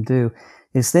lot of them do,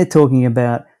 is they're talking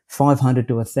about 500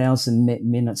 to 1,000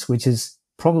 minutes, which is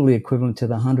probably equivalent to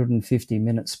the 150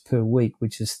 minutes per week,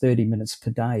 which is 30 minutes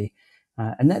per day.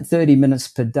 And that 30 minutes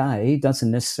per day doesn't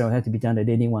necessarily have to be done at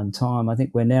any one time. I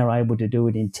think we're now able to do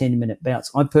it in 10-minute bouts.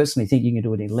 I personally think you can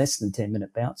do it in less than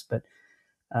 10-minute bouts, but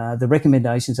the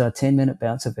recommendations are 10-minute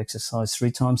bouts of exercise 3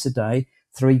 times a day.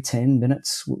 10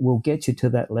 minutes will get you to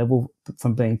that level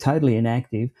from being totally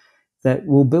inactive that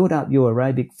will build up your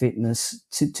aerobic fitness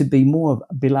to be more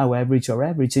below average or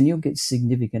average, and you'll get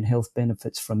significant health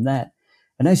benefits from that.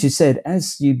 And as you said,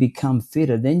 as you become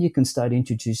fitter, then you can start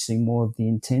introducing more of the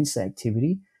intense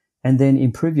activity and then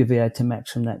improve your VO2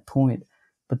 max from that point.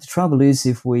 But the trouble is,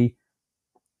 if we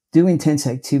do intense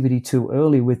activity too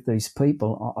early with these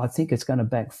people, I think it's going to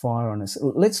backfire on us.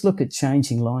 Let's look at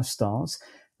changing lifestyles.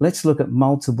 Let's look at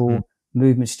multiple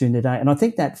movements during the day. And I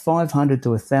think that 500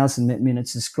 to 1,000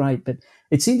 minutes is great, but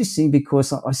it's interesting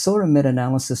because I saw a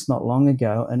meta-analysis not long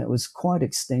ago, and it was quite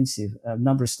extensive, a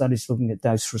number of studies looking at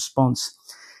dose response.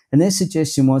 And their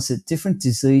suggestion was that different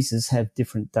diseases have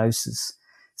different doses.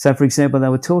 So, for example, they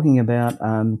were talking about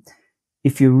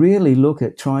if you really look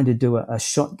at trying to do a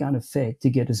shotgun effect to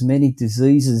get as many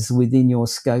diseases within your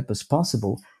scope as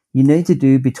possible, you need to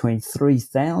do between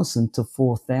 3,000 to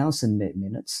 4,000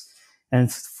 minutes. And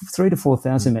 3 to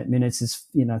 4,000 minutes is,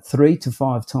 3 to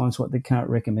 5 times what the current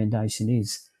recommendation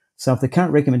is. So if the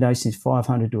current recommendation is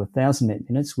 500 to 1,000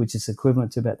 minutes, which is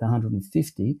equivalent to about the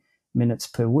 150 minutes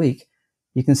per week,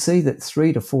 you can see that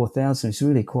 3 to 4,000 is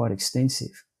really quite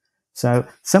extensive. So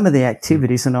some of the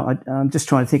activities, and I'm just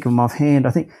trying to think of them offhand,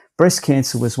 I think breast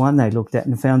cancer was one they looked at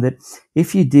and found that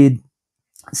if you did,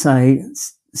 say,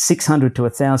 600 to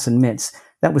 1,000 METs,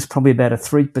 that was probably about a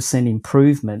 3%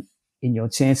 improvement in your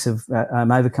chance of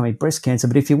overcoming breast cancer.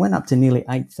 But if you went up to nearly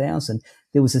 8,000,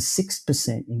 there was a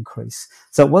 6% increase.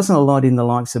 So it wasn't a lot in the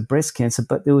likes of breast cancer,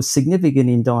 but there was significant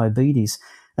in diabetes.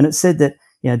 And it said that,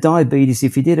 diabetes,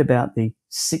 if you did about the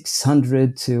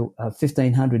 600 to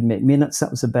 1,500 minutes,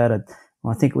 that was about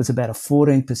I think it was about a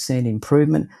 14%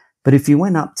 improvement. But if you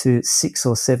went up to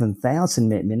 6,000 or 7,000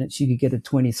 minutes, you could get a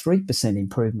 23%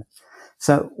 improvement.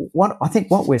 So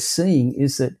what we're seeing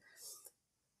is that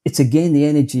it's again the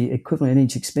equivalent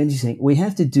energy expenditure thing. We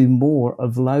have to do more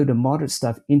of low to moderate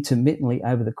stuff intermittently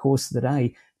over the course of the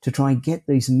day to try and get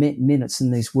these minutes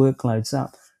and these workloads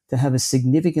up to have a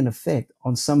significant effect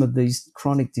on some of these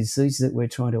chronic diseases that we're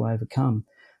trying to overcome.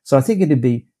 So I think it'd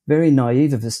be very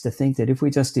naive of us to think that if we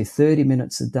just do 30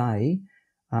 minutes a day,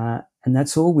 and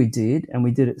that's all we did, and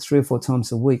we did it 3 or 4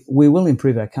 times a week, we will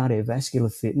improve our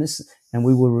cardiovascular fitness, and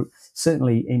we will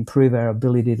certainly improve our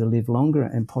ability to live longer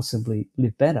and possibly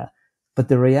live better. But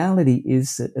the reality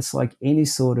is that it's like any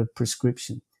sort of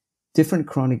prescription. Different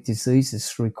chronic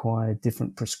diseases require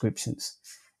different prescriptions.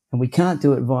 And we can't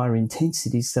do it via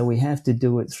intensity, so we have to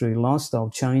do it through lifestyle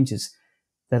changes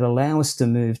that allow us to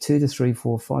move 2 to 3,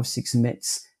 4, 5, 6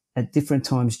 METs at different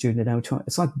times during the day.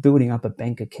 It's like building up a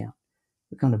bank account.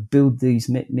 We kind of build these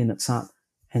MET minutes up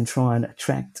and try and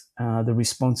attract the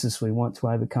responses we want to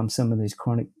overcome some of these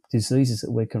chronic diseases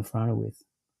that we're confronted with.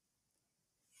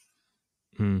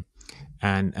 Mm.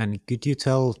 And could you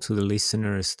tell to the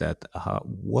listeners that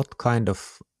what kind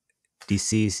of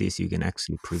diseases you can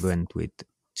actually prevent with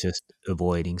just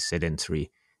avoiding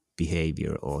sedentary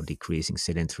behavior or decreasing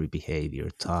sedentary behavior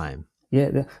time?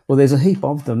 Yeah, well, there's a heap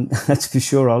of them, that's for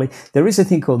sure, Ollie. There is a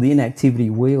thing called the inactivity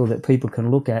wheel that people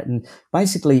can look at, and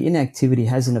basically inactivity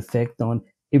has an effect on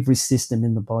every system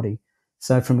in the body.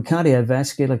 So from a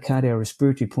cardiovascular,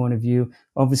 cardiorespiratory point of view,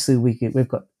 obviously we can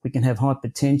have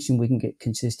hypertension, we can get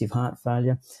congestive heart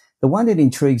failure. The one that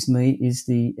intrigues me is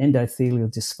the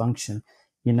endothelial dysfunction.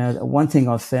 You know, one thing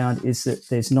I've found is that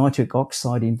there's nitric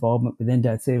oxide involvement with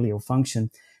endothelial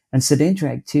function, and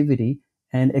sedentary activity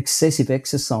and excessive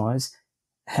exercise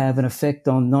have an effect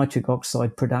on nitric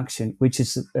oxide production, which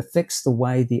affects the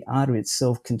way the artery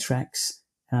itself contracts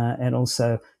and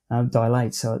also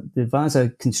dilates. So the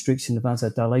vasoconstriction, the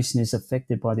vasodilation is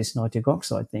affected by this nitric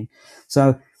oxide thing.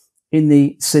 So in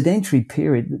the sedentary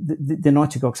period, the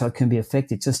nitric oxide can be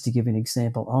affected, just to give an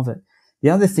example of it. The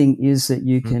other thing is that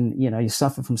you can, you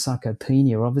suffer from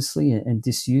sarcopenia, obviously, and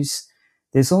disuse.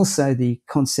 There's also the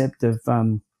concept of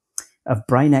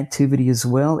brain activity as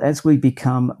well. As we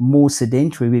become more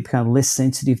sedentary, we become less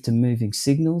sensitive to moving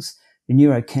signals. The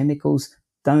neurochemicals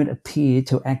don't appear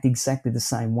to act exactly the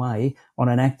same way on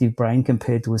an active brain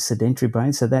compared to a sedentary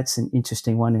brain. So that's an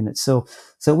interesting one in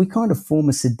itself. So we kind of form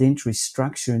a sedentary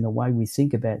structure in the way we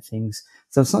think about things.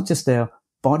 So it's not just our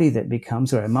body that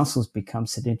becomes, or our muscles become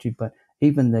sedentary, but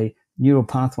even the neural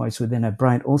pathways within our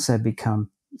brain also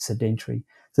become sedentary.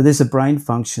 So there's a brain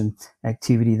function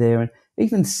activity there. And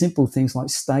even simple things like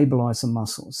stabilizer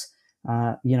muscles.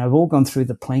 We've all gone through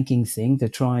the planking thing to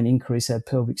try and increase our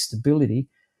pelvic stability.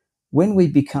 When we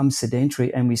become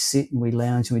sedentary and we sit and we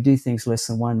lounge and we do things less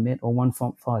than 1 MET or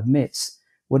 1.5 METs,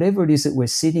 whatever it is that we're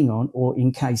sitting on or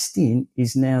encased in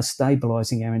is now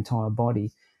stabilizing our entire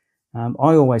body.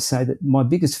 I always say that my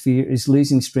biggest fear is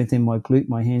losing strength in my glute,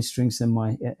 my hamstrings, and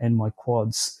my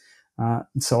quads.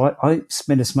 So I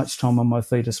spend as much time on my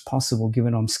feet as possible,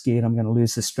 given I'm scared I'm going to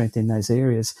lose the strength in those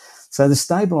areas. So the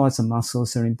stabilizer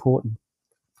muscles are important.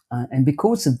 And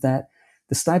because of that,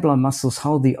 the stabilizer muscles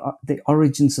hold the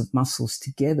origins of muscles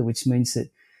together, which means that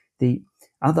the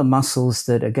other muscles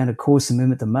that are going to cause the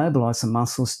movement to mobilize the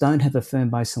muscles don't have a firm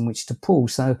base on which to pull.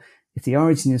 So if the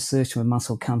origin and insertion of a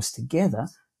muscle comes together,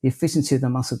 the efficiency of the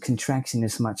muscle contraction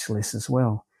is much less as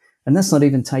well. And that's not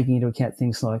even taking into account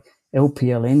things like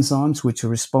LPL enzymes, which are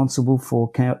responsible for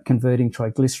converting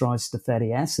triglycerides to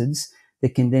fatty acids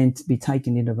that can then be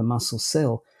taken into the muscle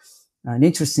cell. An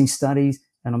interesting study,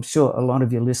 and I'm sure a lot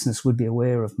of your listeners would be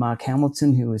aware of Mark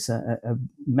Hamilton, who is a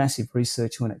massive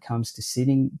researcher when it comes to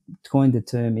sitting, coined the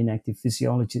term inactive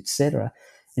physiology, etc.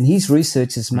 And his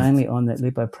research is mainly on that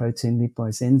lipoprotein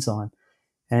lipase enzyme.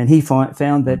 And he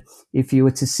found that if you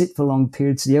were to sit for long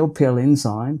periods, the LPL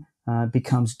enzyme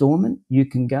becomes dormant. You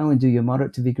can go and do your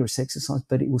moderate to vigorous exercise,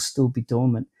 but it will still be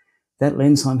dormant. That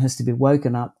enzyme has to be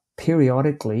woken up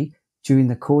periodically during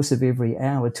the course of every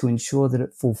hour to ensure that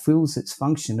it fulfills its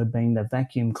function of being the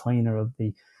vacuum cleaner of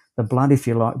the blood, if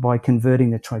you like, by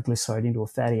converting the triglyceride into a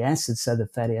fatty acid so the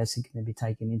fatty acid can then be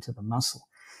taken into the muscle.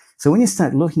 So when you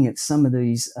start looking at some of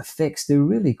these effects, they're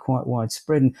really quite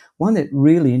widespread. And one that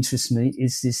really interests me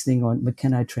is this thing on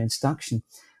mechanotransduction.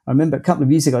 I remember a couple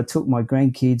of years ago, I took my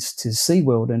grandkids to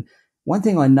SeaWorld, and one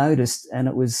thing I noticed, and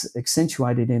it was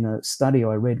accentuated in a study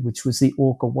I read, which was the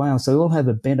orca whales. They all have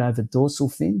a bent over dorsal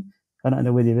fin. I don't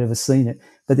know whether you've ever seen it,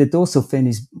 but their dorsal fin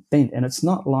is bent, and it's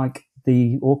not like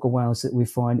the orca whales that we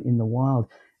find in the wild.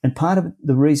 And part of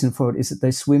the reason for it is that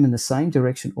they swim in the same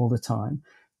direction all the time.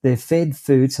 They're fed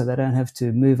food so they don't have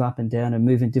to move up and down and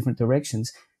move in different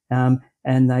directions. And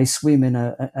they swim in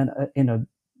a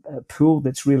pool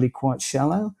that's really quite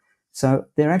shallow. So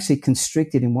they're actually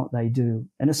constricted in what they do.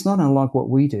 And it's not unlike what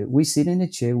we do. We sit in a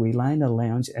chair, we lay in a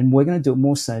lounge, and we're going to do it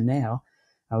more so now.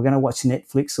 We're going to watch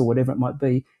Netflix or whatever it might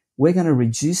be. We're going to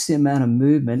reduce the amount of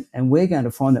movement, and we're going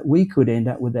to find that we could end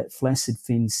up with that flaccid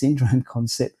fin syndrome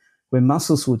concept where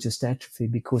muscles will just atrophy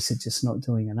because they're just not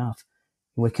doing enough.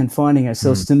 We're confining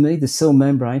ourselves. To me, the cell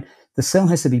membrane, the cell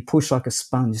has to be pushed like a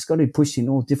sponge. It's got to be pushed in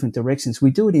all different directions.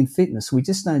 We do it in fitness. We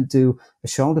just don't do a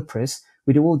shoulder press.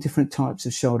 We do all different types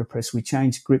of shoulder press. We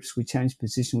change grips, we change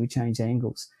position, we change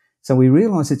angles. So we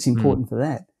realize it's important for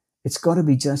that. It's got to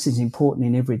be just as important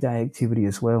in everyday activity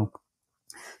as well.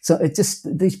 So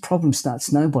these problems start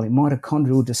snowballing.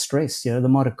 Mitochondrial distress, the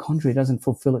mitochondria doesn't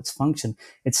fulfill its function.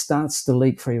 It starts to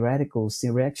leak free radicals.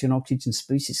 The reaction oxygen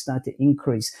species start to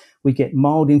increase. We get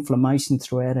mild inflammation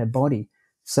throughout our body.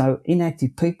 So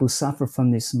inactive people suffer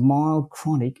from this mild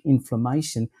chronic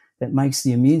inflammation that makes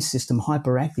the immune system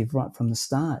hyperactive right from the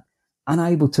start,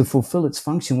 unable to fulfill its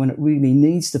function when it really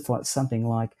needs to fight something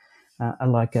like a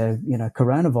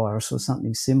coronavirus or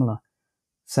something similar.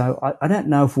 So I don't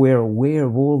know if we're aware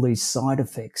of all these side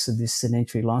effects of this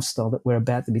sedentary lifestyle that we're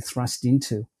about to be thrust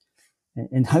into.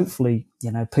 And hopefully,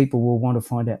 people will want to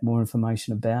find out more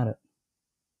information about it.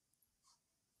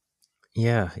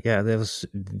 Yeah, there was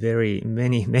very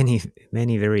many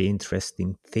very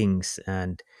interesting things,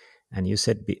 and you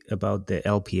said about the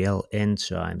LPL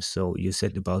enzyme. So you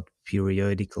said about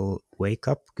periodical wake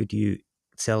up. Could you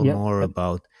tell Yep. more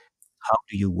about how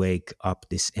do you wake up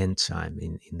this enzyme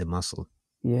in the muscle?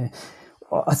 Yeah.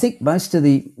 I think most of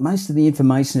the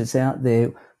information that's out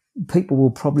there, people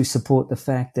will probably support the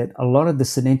fact that a lot of the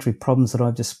sedentary problems that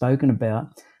I've just spoken about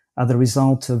are the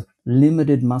result of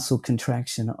limited muscle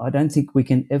contraction. I don't think we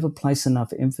can ever place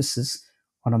enough emphasis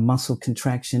on a muscle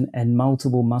contraction and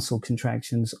multiple muscle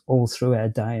contractions all through our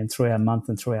day and through our month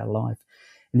and through our life.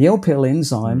 And the LPL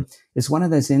enzyme is one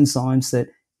of those enzymes that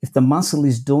if the muscle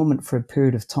is dormant for a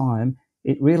period of time,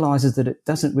 it realizes that it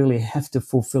doesn't really have to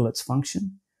fulfill its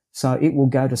function. So it will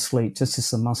go to sleep just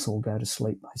as the muscle will go to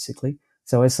sleep, basically.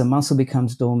 So as the muscle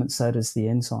becomes dormant, so does the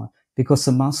enzyme, because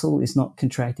the muscle is not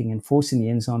contracting and forcing the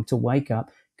enzyme to wake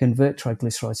up, convert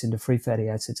triglycerides into free fatty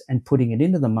acids and putting it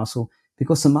into the muscle,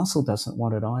 because the muscle doesn't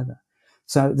want it either.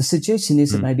 So the suggestion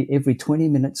is that maybe every 20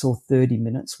 minutes or 30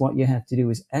 minutes, what you have to do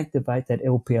is activate that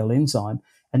LPL enzyme.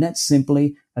 And that's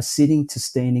simply a sitting to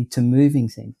standing to moving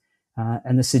thing.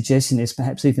 And the suggestion is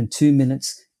perhaps even 2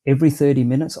 minutes every 30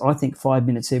 minutes. I think 5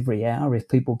 minutes every hour. If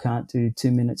people can't do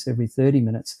 2 minutes every 30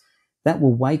 minutes, that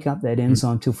will wake up that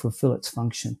enzyme to fulfill its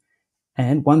function.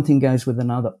 And one thing goes with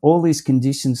another. All these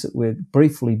conditions that we've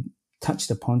briefly touched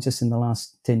upon just in the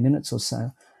last 10 minutes or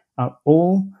so are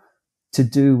all to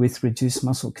do with reduced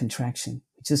muscle contraction.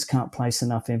 We just can't place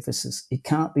enough emphasis. It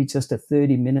can't be just a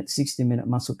 30-minute, 60-minute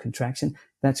muscle contraction.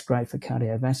 That's great for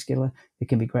cardiovascular. It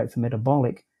can be great for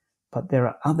metabolic. But there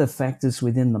are other factors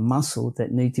within the muscle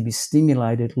that need to be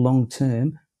stimulated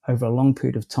long-term over a long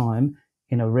period of time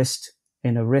in a rest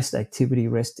activity.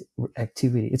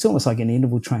 It's almost like an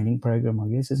interval training program, I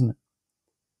guess, isn't it?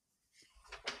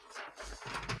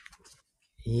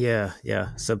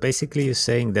 Yeah. So basically you're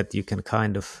saying that you can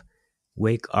kind of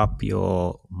wake up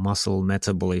your muscle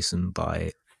metabolism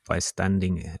by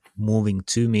standing, moving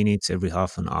 2 minutes every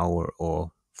half an hour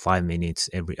or 5 minutes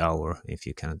every hour if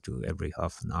you can't do every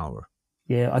half an hour.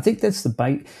 Yeah, I think that's the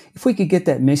bait. If we could get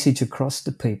that message across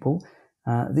to people,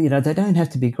 they don't have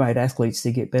to be great athletes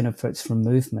to get benefits from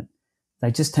movement.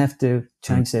 They just have to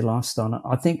change their lifestyle.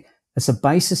 I think as a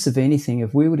basis of anything,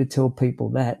 if we were to tell people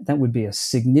that would be a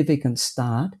significant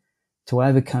start to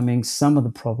overcoming some of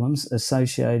the problems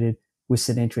associated with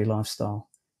sedentary lifestyle,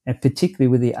 and particularly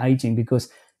with the aging, because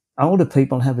older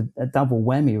people have a double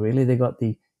whammy, really. They've got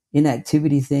the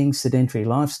inactivity things, sedentary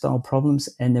lifestyle problems,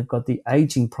 and they've got the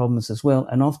aging problems as well.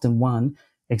 And often one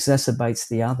exacerbates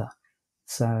the other.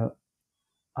 So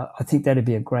I think that'd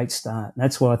be a great start.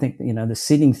 That's why I think, the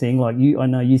sitting thing, like you, I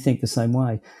know you think the same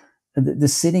way. The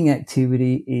sitting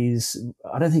activity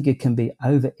I don't think it can be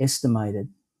overestimated.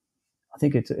 I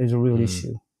think it's a real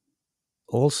issue.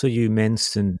 Also, you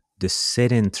mentioned the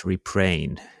sedentary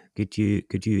brain. Could you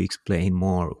explain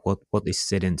more? What is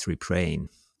sedentary brain?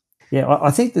 Yeah,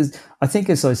 I think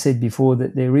as I said before,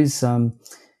 that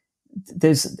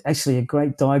there's actually a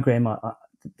great diagram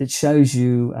that shows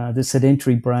you the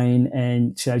sedentary brain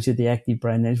and shows you the active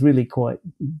brain. There's really quite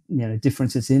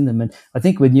differences in them, and I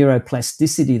think with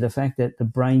neuroplasticity, the fact that the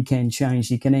brain can change,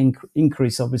 you can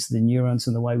increase obviously the neurons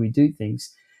and the way we do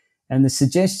things. And the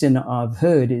suggestion I've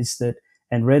heard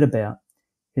and read about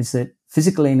is that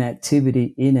physical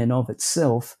inactivity in and of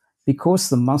itself, because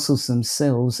the muscles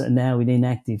themselves are now in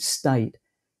inactive state,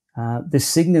 the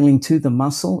signaling to the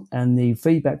muscle and the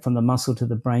feedback from the muscle to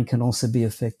the brain can also be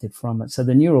affected from it. So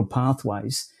the neural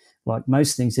pathways, like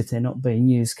most things, if they're not being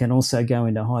used, can also go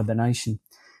into hibernation.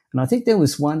 And I think there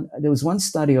was one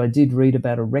study I did read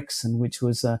about orexin, which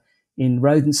was in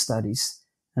rodent studies,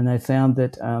 and they found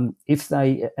that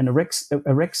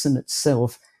orexin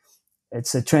itself,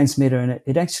 it's a transmitter, and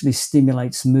it actually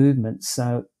stimulates movement.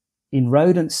 So in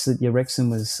rodents, the orexin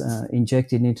was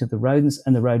injected into the rodents,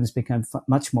 and the rodents became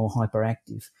much more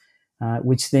hyperactive,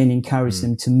 which then encouraged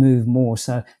them to move more.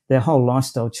 So their whole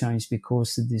lifestyle changed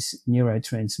because of this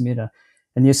neurotransmitter.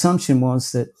 And the assumption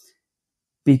was that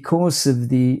because of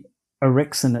the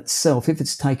orexin itself, if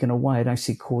it's taken away, it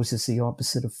actually causes the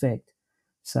opposite effect.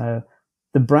 So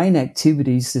the brain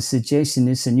activities, the suggestion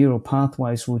is the neural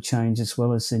pathways will change as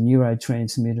well as the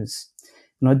neurotransmitters.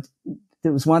 And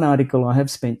there was one article I have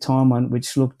spent time on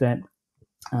which looked at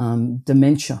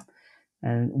dementia.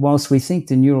 And whilst we think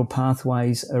the neural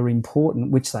pathways are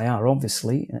important, which they are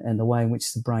obviously, and the way in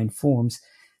which the brain forms,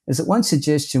 is that one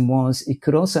suggestion was it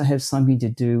could also have something to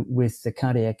do with the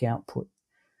cardiac output.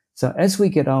 So as we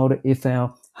get older, if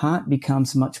our heart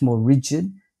becomes much more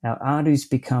rigid, our arteries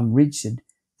become rigid,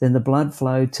 then the blood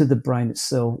flow to the brain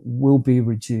itself will be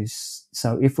reduced.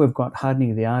 So if we've got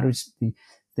hardening of the arteries,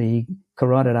 the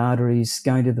carotid arteries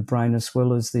going to the brain as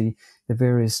well as the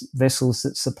various vessels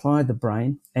that supply the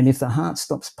brain, and if the heart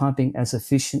stops pumping as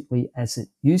efficiently as it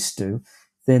used to,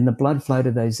 then the blood flow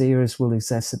to those areas will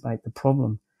exacerbate the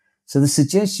problem. So the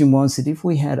suggestion was that if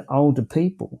we had older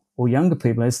people or younger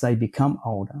people as they become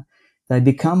older, they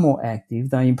become more active,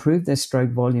 they improve their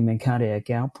stroke volume and cardiac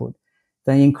output,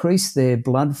 they increase their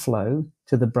blood flow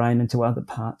to the brain and to other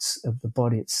parts of the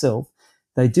body itself,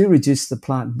 they do reduce the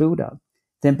plaque buildup,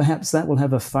 then perhaps that will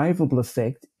have a favourable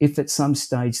effect if at some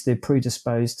stage they're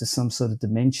predisposed to some sort of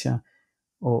dementia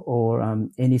or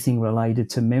anything related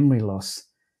to memory loss.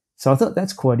 So I thought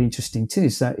that's quite interesting too.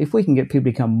 So if we can get people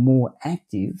to become more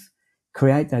active,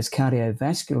 create those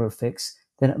cardiovascular effects,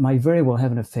 then it may very well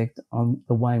have an effect on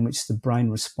the way in which the brain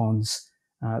responds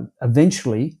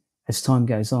eventually, as time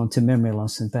goes on, to memory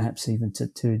loss and perhaps even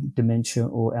to dementia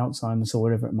or Alzheimer's or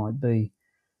whatever it might be.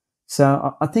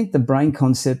 So I think the brain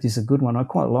concept is a good one. I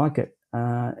quite like it.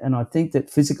 And I think that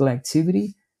physical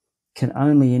activity can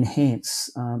only enhance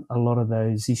a lot of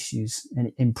those issues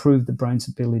and improve the brain's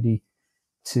ability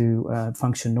to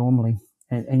function normally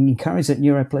and encourage that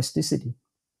neuroplasticity.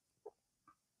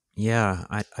 Yeah,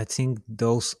 I think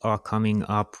those are coming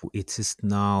up. It is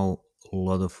now a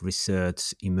lot of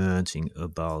research emerging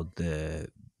about the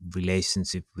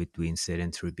relationship between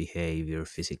sedentary behavior,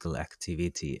 physical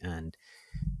activity, and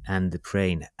the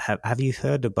brain. Have you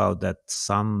heard about that?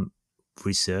 Some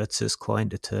researchers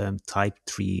coined the term type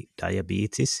 3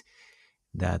 diabetes,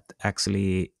 that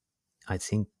actually, I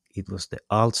think it was the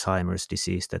Alzheimer's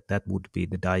disease, that would be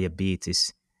the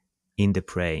diabetes in the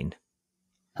brain.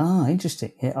 Ah,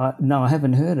 interesting. Yeah, I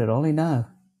haven't heard it, Ollie, no.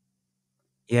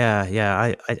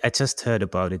 Yeah, I just heard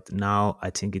about it now. I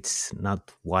think it's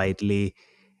not widely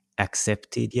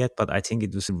accepted yet, but I think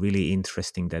it was really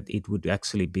interesting that it would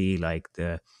actually be like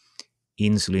the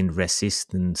insulin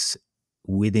resistance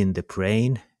within the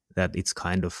brain, that it's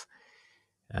kind of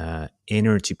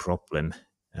energy problem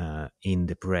in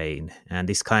the brain. And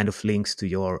this kind of links to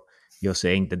you're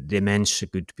saying that dementia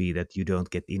could be that you don't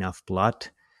get enough blood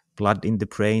in the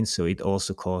brain, so it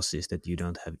also causes that you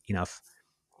don't have enough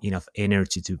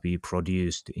energy to be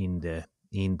produced in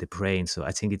the brain. So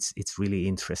I think it's really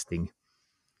interesting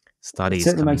It studies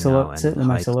certainly coming now and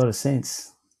makes a lot of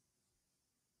sense.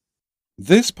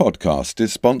 This podcast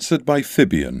is sponsored by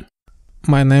Fibion.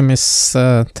 My name is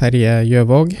Terje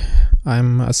Gjøvåg.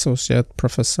 I'm associate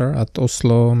professor at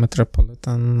Oslo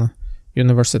Metropolitan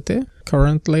University.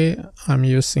 Currently, I'm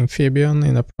using Fibion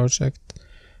in a project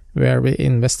where we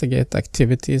investigate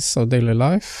activities of daily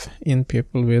life in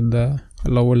people with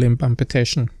lower limb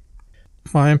amputation.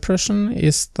 My impression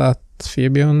is that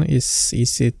Fibion is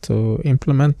easy to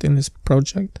implement in this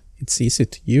project. It's easy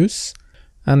to use,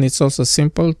 and it's also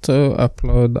simple to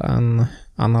upload and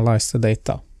analyze the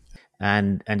data.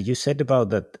 And you said about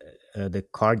that the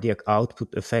cardiac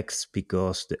output effects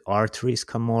because the arteries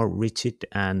come more rigid,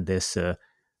 and there's a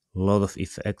lot of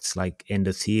effects like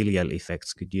endothelial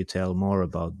effects. Could you tell more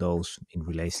about those in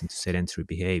relation to sedentary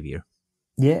behavior?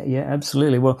 Yeah,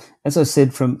 absolutely. Well, as I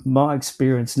said, from my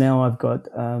experience now, I've got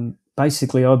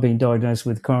basically I've been diagnosed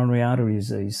with coronary artery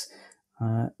disease,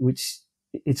 which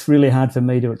it's really hard for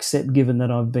me to accept given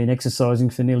that I've been exercising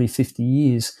for nearly 50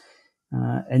 years.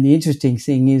 And the interesting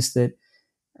thing is that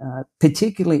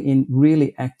particularly in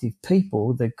really active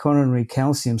people, the coronary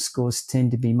calcium scores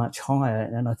tend to be much higher.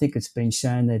 And I think it's been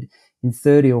shown that in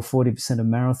 30 or 40% of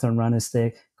marathon runners,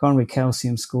 their coronary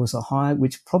calcium scores are high,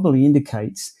 which probably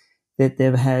indicates that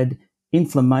they've had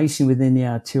inflammation within the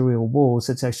arterial walls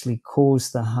that's actually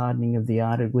caused the hardening of the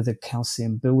artery with a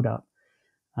calcium buildup.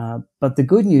 But the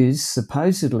good news,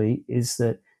 supposedly, is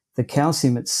that the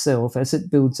calcium itself, as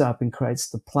it builds up and creates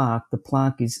the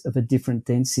plaque is of a different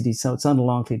density, so it's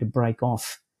unlikely to break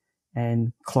off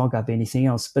and clog up anything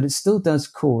else. But it still does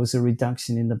cause a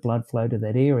reduction in the blood flow to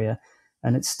that area,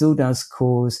 and it still does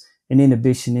cause an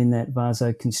inhibition in that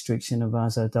vasoconstriction or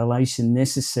vasodilation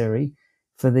necessary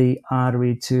for the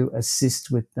artery to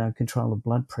assist with control of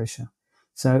blood pressure.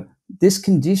 So this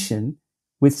condition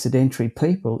with sedentary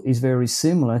people is very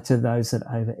similar to those that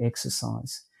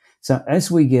over-exercise. So as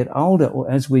we get older or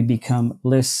as we become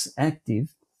less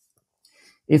active,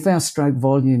 if our stroke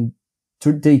volume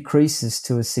decreases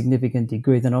to a significant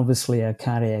degree, then obviously our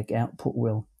cardiac output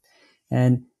will.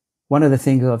 And one of the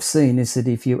things I've seen is that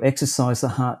if you exercise the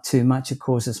heart too much, it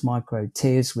causes micro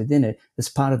tears within it. As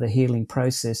part of the healing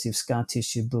process, if scar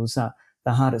tissue builds up,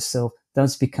 the heart itself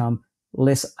does become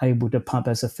less able to pump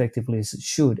as effectively as it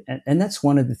should. And that's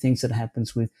one of the things that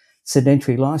happens with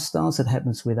sedentary lifestyles, it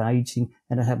happens with aging,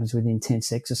 and it happens with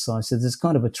intense exercise. So there's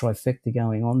kind of a trifecta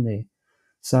going on there.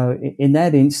 So in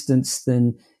that instance,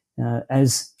 then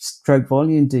as stroke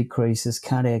volume decreases,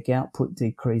 cardiac output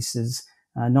decreases,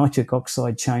 nitric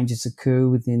oxide changes occur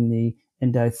within the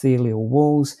endothelial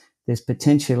walls. There's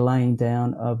potential laying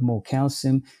down of more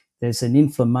calcium. There's an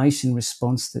inflammation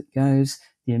response that goes.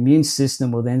 The immune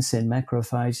system will then send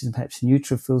macrophages and perhaps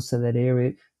neutrophils to that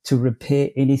area to repair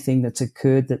anything that's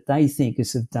occurred that they think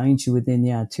is of danger within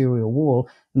the arterial wall,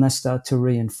 and they start to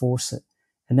reinforce it.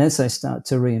 And as they start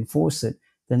to reinforce it,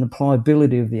 then the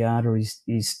pliability of the arteries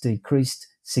is decreased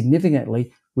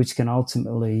significantly, which can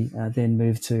ultimately then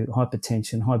move to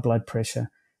hypertension, high blood pressure,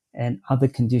 and other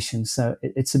conditions. So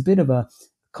it's a bit of a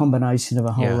combination of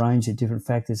a whole range of different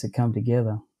factors that come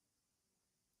together.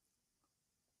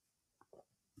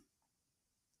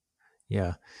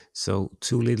 Yeah. So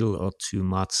too little or too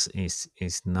much is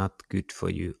not good for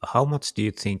you. How much do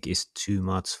you think is too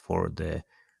much for the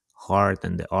heart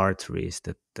and the arteries?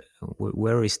 That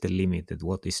where is the limit? That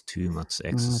what is too much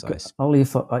exercise? Ollie,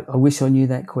 if I wish I knew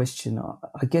that question.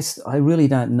 I guess I really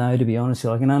don't know, to be honest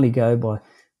with you. I can only go by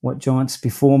what giants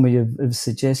before me have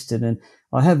suggested, and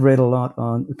I have read a lot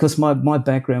on, because my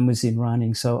background was in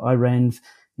running, so I ran,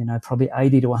 probably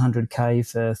 80 to 100K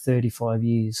for 35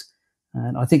 years.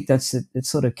 And I think that's it. It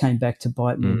sort of came back to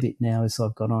bite me a bit now as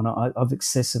I've gone on. I've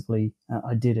excessively,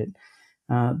 I did it.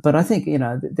 But I think,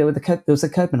 there was a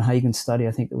Copenhagen study,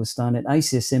 I think, that was done, and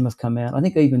ACSM have come out. I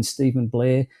think even Stephen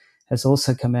Blair has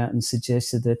also come out and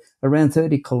suggested that around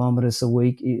 30 kilometres a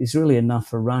week is really enough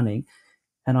for running.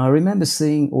 And I remember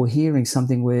seeing or hearing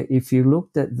something where if you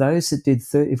looked at those that did,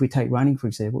 if we take running, for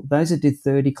example, those that did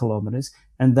 30 kilometres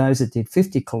and those that did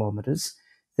 50 kilometres,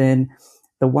 then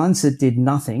the ones that did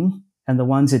nothing and the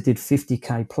ones that did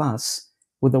 50K plus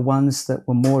were the ones that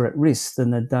were more at risk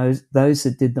than those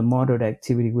that did the moderate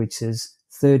activity, which is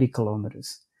 30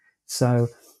 kilometres. So,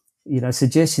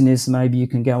 suggestion is maybe you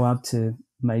can go up to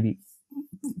maybe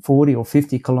 40 or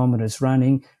 50 kilometres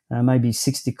running, maybe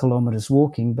 60 kilometres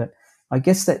walking. But I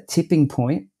guess that tipping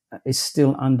point is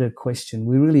still under question.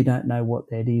 We really don't know what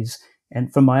that is.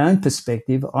 And from my own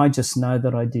perspective, I just know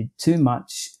that I did too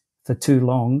much for too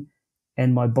long,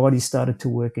 and my body started to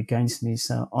work against me.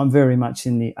 So I'm very much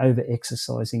in the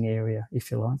over-exercising area,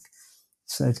 if you like.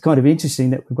 So it's kind of interesting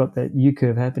that we've got that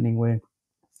U-curve happening where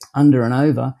under and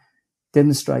over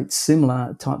demonstrates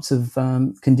similar types of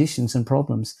conditions and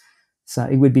problems. So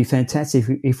it would be fantastic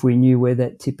if we knew where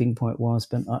that tipping point was.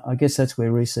 But I guess that's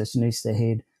where research needs to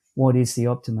head. What is the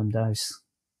optimum dose?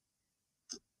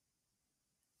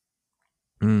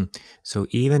 So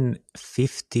even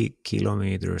 50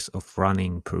 kilometers of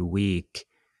running per week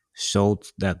showed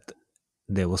that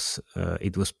there was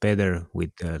it was better with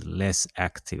less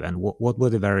active. And what were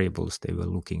the variables they were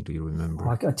looking? Do you remember?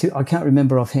 I can't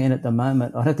remember offhand at the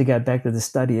moment. I'd have to go back to the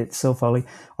study itself, Ollie.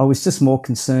 I was just more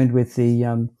concerned with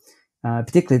the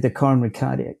particularly the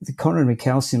coronary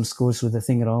calcium scores were the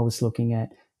thing that I was looking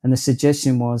at. And the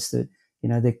suggestion was that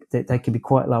they can be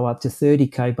quite low, up to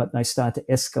 30K, but they start to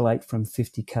escalate from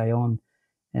 50K on.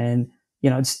 And,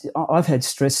 I've had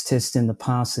stress tests in the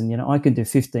past and, I can do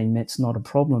 15 METs, not a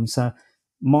problem. So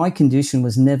my condition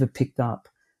was never picked up.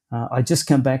 I just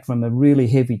come back from a really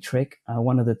heavy trek,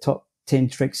 one of the top 10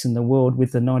 treks in the world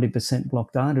with the 90%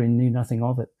 blocked artery, and knew nothing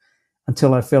of it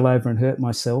until I fell over and hurt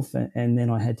myself. And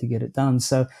then I had to get it done.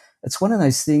 So it's one of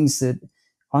those things that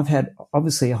I've had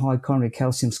obviously a high coronary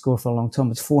calcium score for a long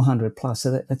time. It's 400 plus,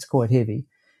 so that's quite heavy.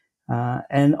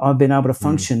 And I've been able to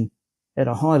function at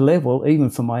a high level, even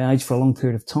for my age, for a long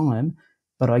period of time.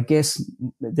 But I guess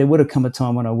there would have come a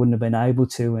time when I wouldn't have been able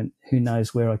to, and who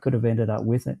knows where I could have ended up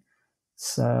with it.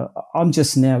 So I'm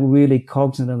just now really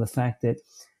cognizant of the fact that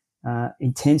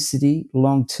intensity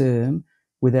long-term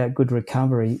without good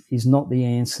recovery is not the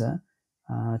answer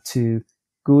to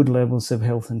good levels of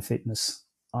health and fitness.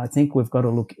 I think we've got to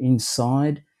look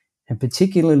inside, and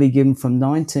particularly given from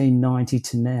 1990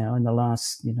 to now, in the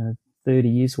last 30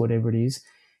 years, whatever it is,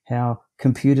 how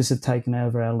computers have taken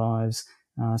over our lives,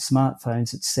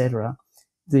 smartphones, etc.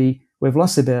 we've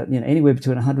lost about, anywhere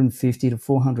between 150 to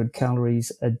 400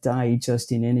 calories a day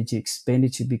just in energy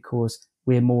expenditure because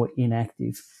we're more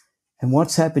inactive. And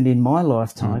what's happened in my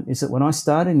lifetime is that when I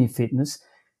started in fitness,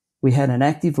 we had an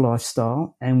active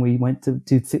lifestyle and we went to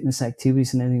do fitness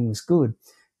activities and everything was good.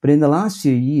 But in the last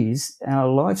few years, our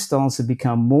lifestyles have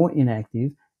become more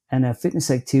inactive and our fitness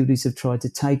activities have tried to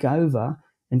take over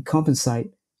and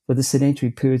compensate for the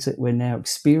sedentary periods that we're now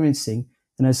experiencing.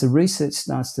 And as the research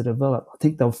starts to develop, I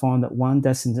think they'll find that one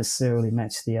doesn't necessarily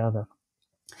match the other.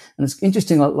 And it's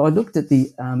interesting, I looked at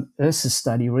the ERSA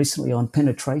study recently on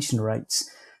penetration rates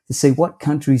to see what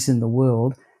countries in the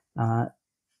world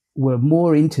were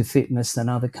more into fitness than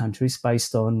other countries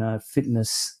based on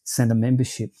fitness center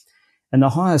membership. And the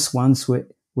highest ones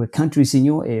were countries in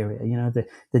your area,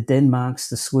 the Denmarks,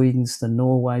 the Swedens, the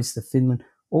Norways, the Finland.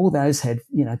 All those had,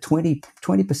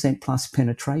 20% plus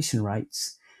penetration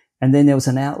rates. And then there was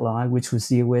an outlier, which was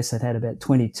the US, that had about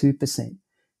 22%.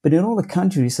 But in all the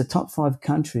countries, the top 5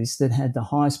 countries that had the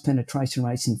highest penetration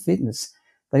rates in fitness,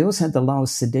 they also had the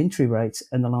lowest sedentary rates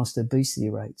and the lowest obesity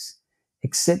rates,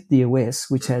 except the US,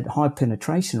 which had high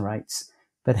penetration rates,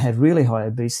 but had really high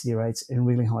obesity rates and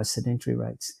really high sedentary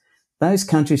rates. Those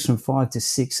countries from 5 to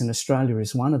 6, and Australia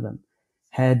is one of them,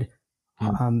 had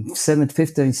 15,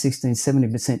 16,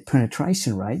 70%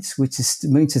 penetration rates, which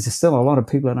means there's still a lot of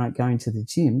people that aren't going to the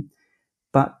gym,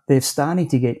 but they're starting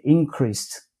to get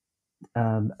increased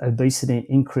obesity and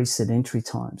increased sedentary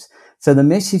times. So the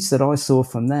message that I saw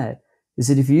from that is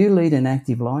that if you lead an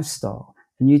active lifestyle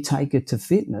and you take it to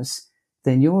fitness,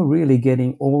 then you're really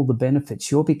getting all the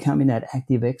benefits. You're becoming that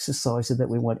active exerciser that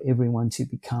we want everyone to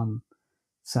become.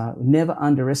 So never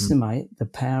underestimate the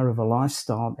power of a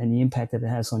lifestyle and the impact that it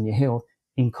has on your health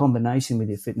in combination with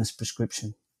your fitness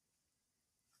prescription.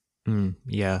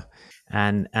 Yeah.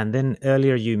 And then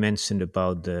earlier you mentioned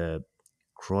about the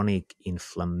chronic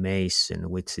inflammation,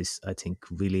 which is, I think,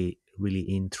 really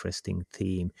interesting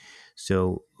theme.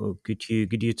 So could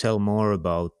you tell more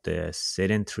about the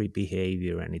sedentary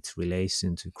behavior and its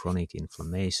relation to chronic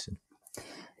inflammation?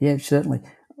 Yeah, certainly.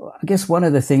 I guess one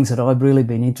of the things that I've really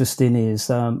been interested in is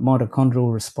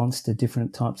mitochondrial response to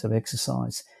different types of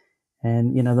exercise.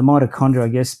 And, the mitochondria, I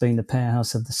guess, being the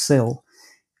powerhouse of the cell,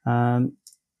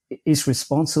 is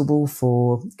responsible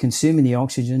for consuming the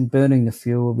oxygen, burning the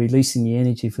fuel, releasing the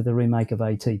energy for the remake of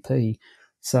ATP.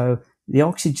 So the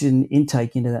oxygen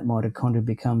intake into that mitochondria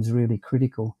becomes really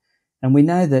critical. And we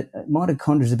know that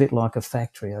mitochondria is a bit like a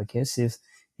factory, I guess.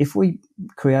 If we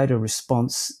create a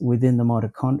response within the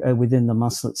mitochondria, within the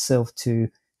muscle itself to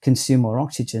consume more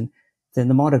oxygen, then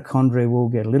the mitochondria will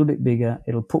get a little bit bigger.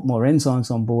 It'll put more enzymes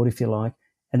on board, if you like.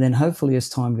 And then hopefully as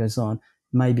time goes on,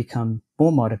 may become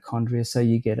more mitochondria. So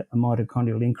you get a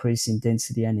mitochondrial increase in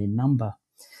density and in number.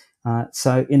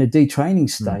 So in a detraining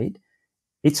state,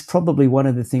 it's probably one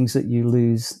of the things that you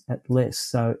lose at less.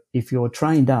 So if you're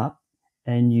trained up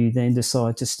and you then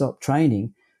decide to stop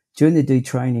training, during the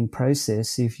detraining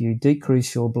process, if you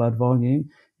decrease your blood volume,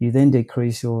 you then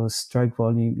decrease your stroke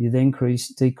volume, you then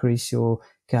decrease your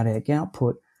cardiac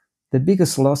output, the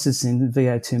biggest losses in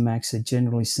VO2 max are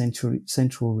generally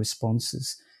central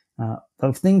responses.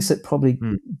 The things that probably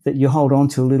that you hold on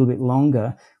to a little bit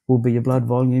longer will be your blood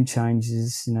volume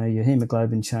changes, your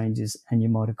hemoglobin changes and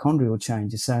your mitochondrial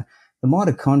changes. So the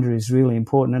mitochondria is really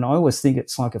important. And I always think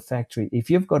it's like a factory. If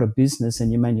you've got a business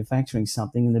and you're manufacturing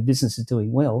something and the business is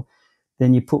doing well,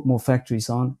 then you put more factories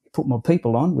on, put more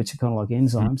people on, which are kind of like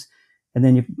enzymes, and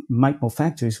then you make more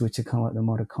factories, which are kind of like the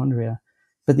mitochondria.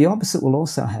 But the opposite will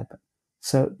also happen.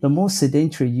 So the more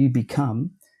sedentary you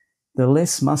become, the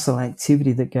less muscle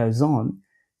activity that goes on,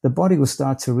 the body will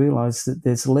start to realize that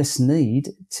there's less need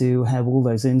to have all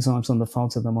those enzymes on the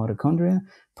faults of the mitochondria,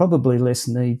 probably less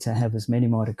need to have as many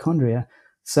mitochondria.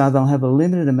 So they'll have a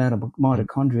limited amount of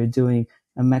mitochondria doing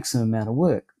a maximum amount of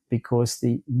work because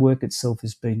the work itself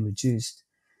has been reduced.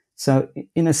 So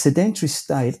in a sedentary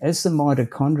state, as the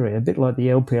mitochondria, a bit like the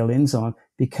LPL enzyme,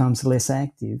 becomes less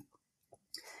active,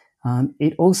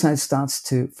 it also starts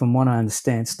to, from what I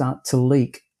understand, start to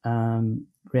leak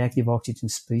reactive oxygen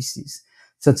species.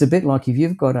 So it's a bit like if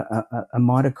you've got a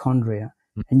mitochondria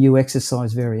and you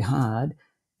exercise very hard,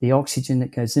 the oxygen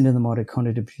that goes into the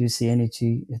mitochondria to produce the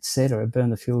energy, etc., burn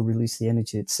the fuel, release the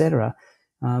energy, etc.,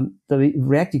 the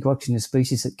reactive oxygen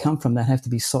species that come from that have to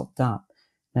be sopped up.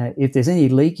 Now, if there's any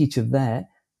leakage of that,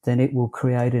 then it will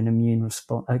create an immune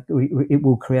response. It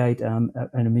will create an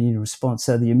immune response.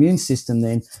 So the immune system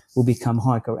then will become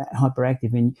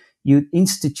hyperactive, and you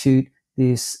institute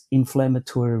this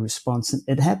inflammatory response. And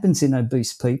it happens in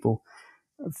obese people.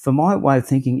 For my way of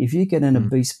thinking, if you get an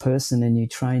obese person and you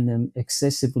train them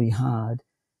excessively hard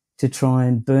to try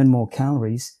and burn more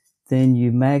calories, then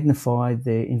you magnify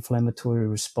their inflammatory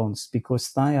response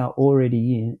because they are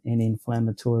already in an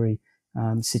inflammatory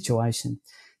situation.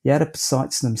 The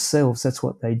adipocytes themselves, that's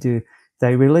what they do.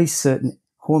 They release certain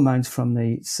hormones from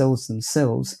the cells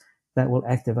themselves that will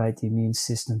activate the immune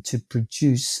system to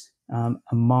produce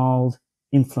a mild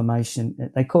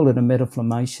inflammation. They call it a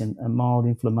metaflammation, a mild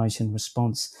inflammation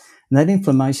response. And that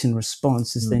inflammation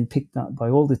response is then picked up by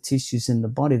all the tissues in the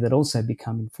body that also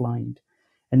become inflamed.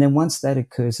 And then once that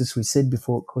occurs, as we said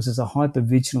before, it causes a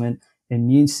hypervigilant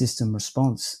immune system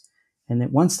response. And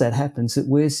then once that happens, it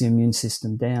wears the immune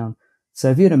system down. So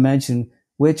if you'd imagine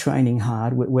we're training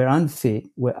hard, we're unfit,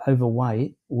 we're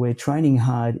overweight, we're training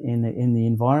hard in the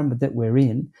environment that we're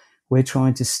in, we're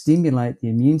trying to stimulate the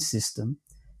immune system.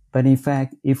 But in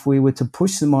fact, if we were to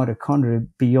push the mitochondria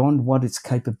beyond what its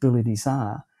capabilities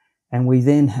are, and we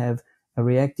then have a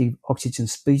reactive oxygen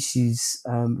species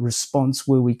response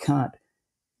where we can't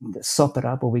sop it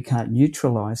up or we can't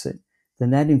neutralize it,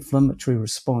 then that inflammatory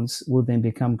response will then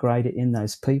become greater in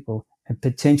those people and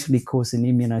potentially cause an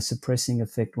immunosuppressing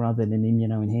effect rather than an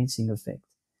immunoenhancing effect.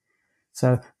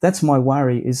 So that's my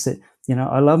worry, is that,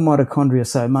 I love mitochondria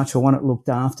so much. I want it looked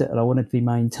after and I want it to be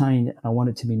maintained and I want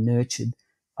it to be nurtured.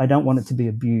 I don't want it to be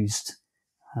abused.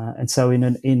 And so in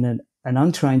an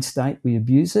untrained state, we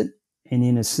abuse it. And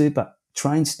in a super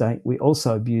trained state, we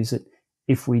also abuse it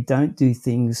if we don't do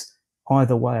things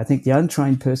either way. I think the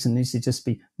untrained person needs to just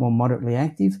be more moderately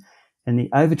active, and the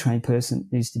overtrained person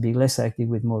needs to be less active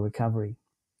with more recovery.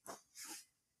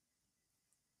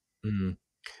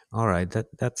 All right,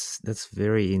 that's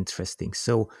very interesting.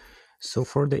 So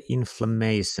for the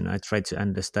inflammation, I try to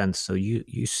understand. So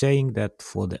you're saying that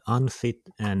for the unfit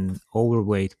and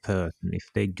overweight person, if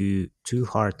they do too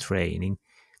hard training,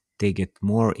 they get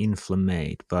more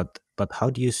inflamed. But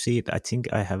how do you see it? I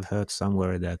think I have heard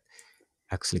somewhere that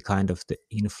actually kind of the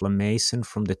inflammation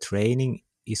from the training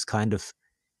is kind of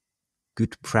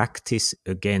good practice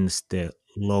against the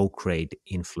low-grade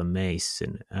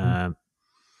inflammation.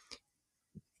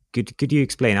 Could you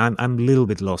explain? I'm a little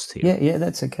bit lost here. Yeah,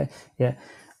 that's okay. Yeah,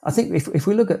 I think if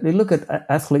we look at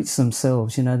athletes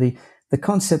themselves, the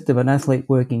concept of an athlete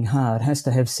working hard has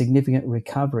to have significant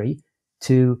recovery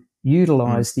to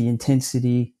utilize the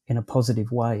intensity in a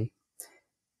positive way.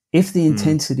 If the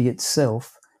intensity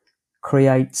itself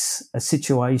creates a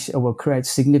situation or creates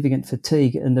significant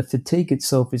fatigue, and the fatigue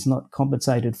itself is not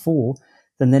compensated for,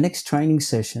 then the next training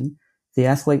session, the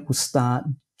athlete will start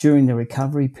during the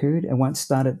recovery period and won't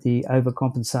start at the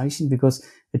overcompensation, because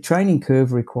the training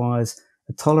curve requires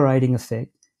a tolerating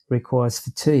effect, requires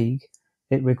fatigue,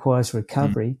 it requires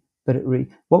recovery, but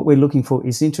what we're looking for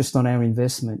is interest on our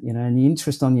investment, and the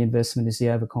interest on the investment is the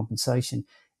overcompensation.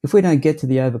 If we don't get to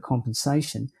the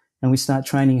overcompensation and we start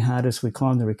training hard as we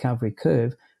climb the recovery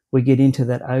curve, we get into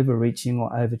that overreaching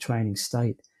or overtraining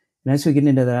state. And as we get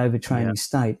into that overtraining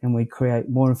state and we create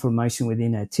more inflammation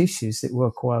within our tissues that will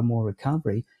require more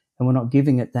recovery, and we're not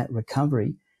giving it that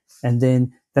recovery, and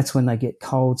then that's when they get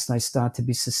colds, they start to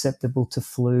be susceptible to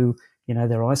flu,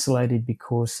 they're isolated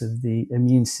because of the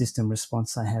immune system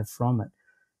response they have from it.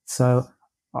 So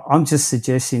I'm just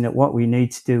suggesting that what we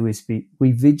need to do is be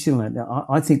vigilant.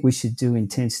 I think we should do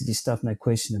intensity stuff, no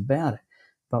question about it,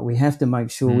 but we have to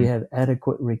make sure we have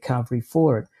adequate recovery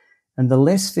for it. And the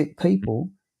less fit people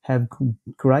have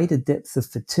greater depth of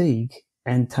fatigue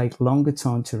and take longer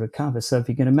time to recover. So if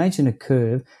you can imagine a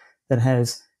curve that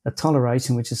has a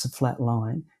toleration, which is a flat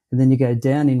line, and then you go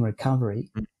down in recovery,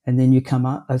 and then you come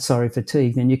up,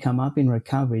 fatigue, then you come up in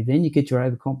recovery, then you get your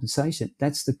overcompensation.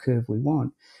 That's the curve we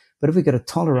want. But if we've got a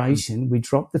toleration, we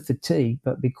drop the fatigue,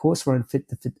 but because we're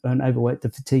unfit and overweight, the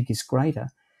fatigue is greater.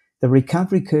 The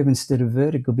recovery curve, instead of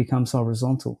vertical, becomes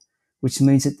horizontal, which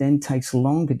means it then takes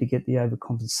longer to get the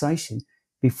overcompensation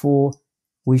before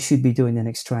we should be doing the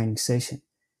next training session.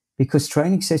 Because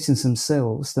training sessions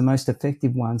themselves, the most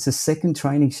effective ones, the second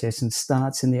training session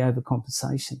starts in the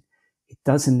overcompensation. It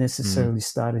doesn't necessarily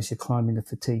start as you're climbing the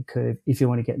fatigue curve if you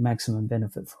want to get maximum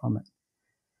benefit from it.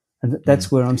 And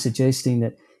that's where I'm suggesting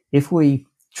that if we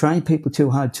train people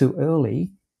too hard too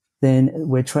early, then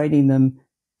we're training them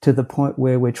to the point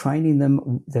where we're training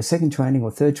them, the second training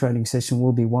or third training session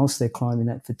will be whilst they're climbing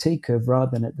that fatigue curve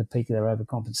rather than at the peak of their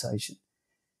overcompensation.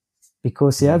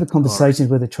 Because the overcompensation is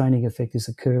where the training effect is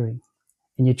occurring,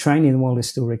 and you're training them while they're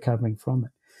still recovering from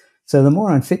it. So the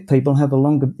more unfit people have a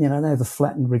longer, they have a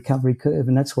flattened recovery curve,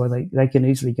 and that's why they can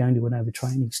easily go into an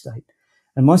overtraining state.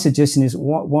 And my suggestion is,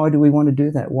 why do we want to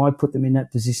do that? Why put them in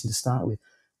that position to start with?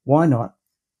 Why not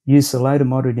use the low to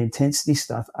moderate intensity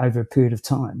stuff over a period of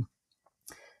time?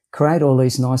 Create all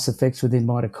these nice effects within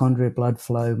mitochondria, blood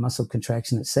flow, muscle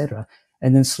contraction, etc.,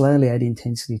 and then slowly add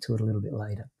intensity to it a little bit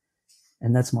later.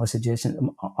 And that's my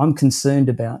suggestion. I'm concerned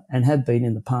about, and have been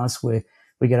in the past, where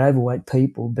we get overweight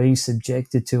people being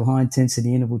subjected to high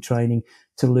intensity interval training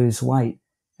to lose weight.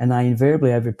 And they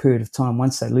invariably, over a period of time,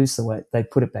 once they lose the weight, they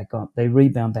put it back on. They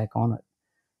rebound back on it.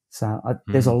 So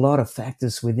there's a lot of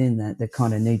factors within that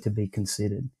kind of need to be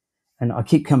considered. And I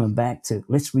keep coming back to,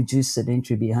 let's reduce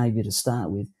sedentary behavior to start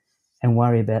with and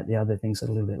worry about the other things a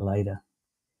little bit later.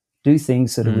 Do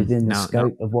things that are within the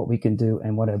scope of what we can do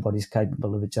and what our body's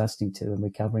capable of adjusting to and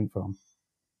recovering from.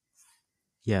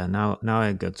 Yeah, now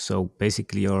I got. So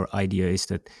basically your idea is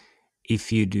that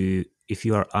if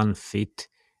you are unfit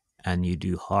and you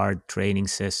do hard training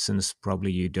sessions,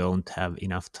 probably you don't have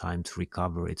enough time to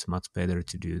recover. It's much better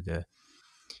to do the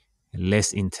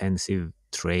less intensive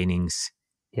trainings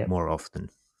Yep. more often.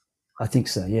 I think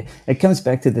so, yeah. It comes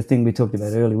back to the thing we talked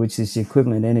about earlier, which is the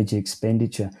equivalent energy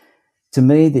expenditure. To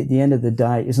me, at the end of the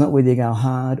day, it's not whether you go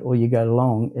hard or you go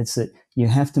long. It's that you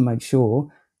have to make sure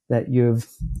that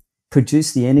you've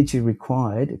produced the energy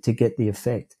required to get the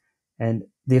effect. And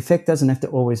the effect doesn't have to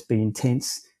always be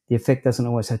intense. The effect doesn't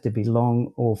always have to be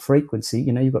long or frequency.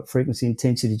 You know, you've got frequency,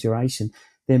 intensity, duration.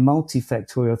 They're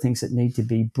multifactorial things that need to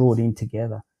be brought in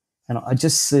together. And I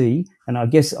just see, and I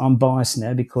guess I'm biased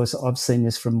now because I've seen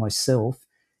this from myself,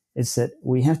 is that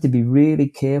we have to be really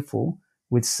careful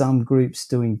with some groups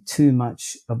doing too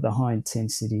much of the high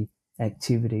intensity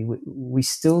activity. We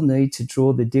still need to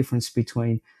draw the difference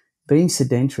between being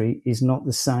sedentary is not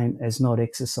the same as not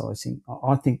exercising.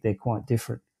 I think they're quite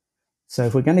different. So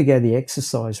if we're going to go the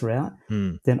exercise route,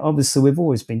 then obviously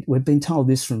we've been told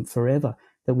this from forever,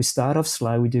 that we start off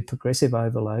slow, we do progressive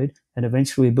overload, and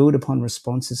eventually we build upon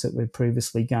responses that we've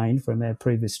previously gained from our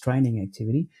previous training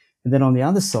activity. And then on the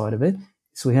other side of it,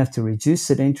 so we have to reduce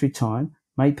sedentary time,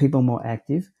 make people more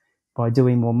active by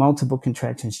doing more multiple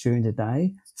contractions during the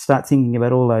day, start thinking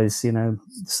about all those, you know,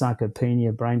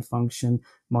 sarcopenia, brain function,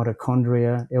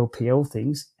 mitochondria, LPL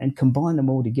things, and combine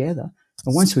them all together.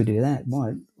 And once we do that,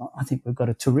 I think we've got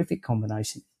a terrific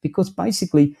combination, because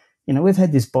basically, you know, we've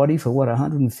had this body for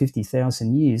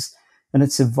 150,000 years, and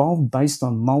it's evolved based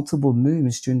on multiple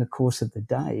movements during the course of the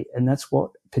day. And that's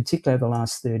what, particularly over the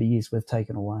last 30 years, we've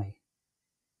taken away.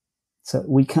 So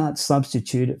we can't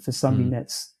substitute it for something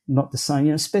that's not the same.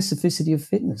 You know, specificity of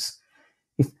fitness.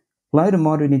 If low to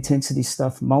moderate intensity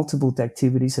stuff, multiple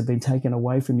activities have been taken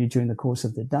away from you during the course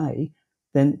of the day,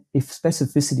 then if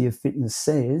specificity of fitness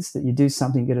says that you do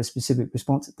something, get a specific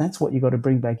response, that's what you've got to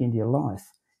bring back into your life,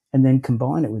 and then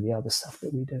combine it with the other stuff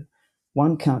that we do.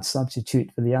 One can't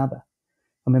substitute for the other.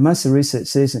 I mean, most of the research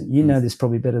says, and you know this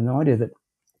probably better than I do, that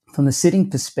from the sitting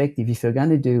perspective, if you're going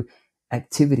to do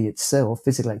activity itself,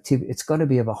 physical activity, it's got to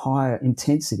be of a higher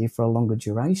intensity for a longer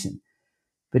duration.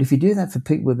 But if you do that for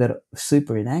people that are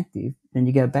super inactive, then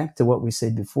you go back to what we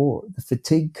said before. The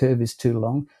fatigue curve is too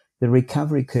long. The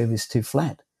recovery curve is too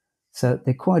flat. So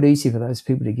they're quite easy for those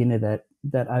people to get into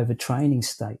that overtraining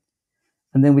state.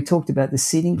 And then we talked about the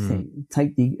sitting thing.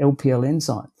 Take the LPL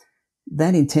enzyme.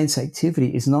 That intense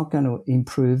activity is not going to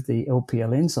improve the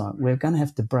LPL enzyme. We're going to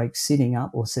have to break sitting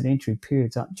up or sedentary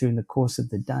periods up during the course of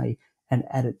the day and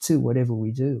add it to whatever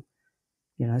we do.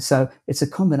 You know, so it's a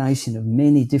combination of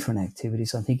many different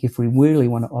activities. I think if we really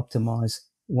want to optimize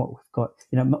what we've got,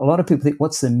 you know, a lot of people think,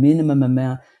 what's the minimum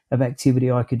amount of activity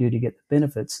I could do to get the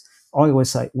benefits? I always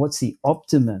say, what's the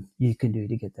optimum you can do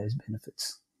to get those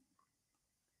benefits?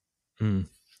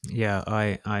 Yeah,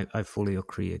 I fully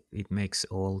agree. It makes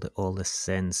all the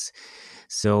sense.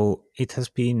 So it has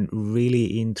been really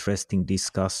interesting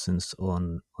discussions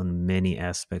on many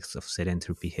aspects of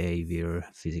sedentary behavior,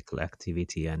 physical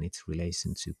activity, and its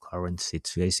relation to current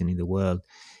situation in the world.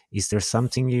 Is there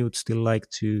something you'd still like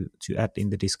to add in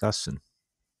the discussion?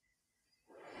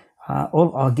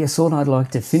 I guess all I'd like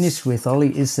to finish with,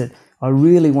 Ollie, is that I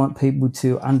really want people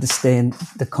to understand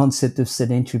the concept of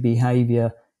sedentary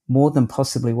behavior more than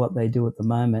possibly what they do at the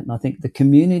moment. And I think the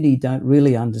community don't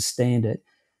really understand it,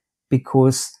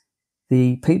 because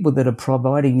the people that are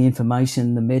providing the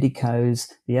information, the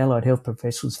medicos, the allied health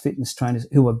professionals, fitness trainers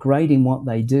who are grading what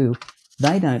they do,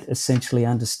 they don't essentially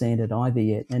understand it either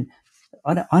yet. And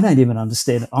I don't even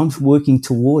understand it. I'm working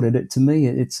toward it. To me,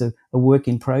 it's a work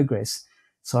in progress.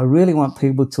 So I really want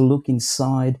people to look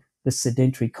inside the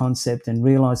sedentary concept and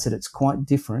realize that it's quite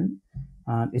different.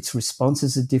 Its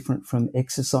responses are different from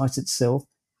exercise itself,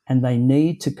 and they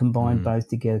need to combine both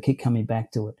together. Keep coming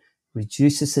back to it.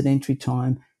 Reduce the sedentary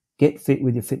time, get fit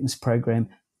with your fitness program,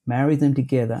 marry them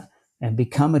together, and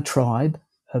become a tribe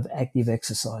of active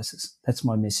exercises. That's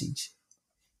my message.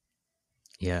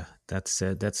 Yeah, that's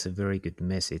a very good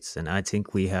message, and I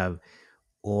think we have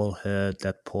all heard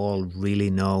that Paul really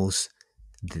knows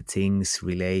the things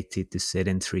related to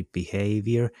sedentary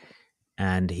behavior.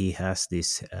 And he has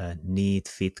this N.E.A.T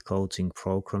fit coaching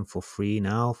program for free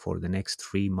now for the next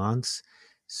 3 months.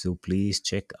 So please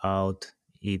check out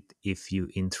it if you're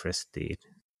interested.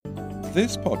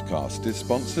 This podcast is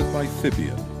sponsored by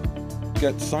Fibion.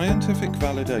 Get scientific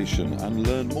validation and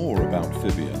learn more about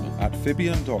Fibion at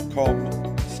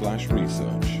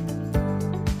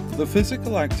fibion.com/research. The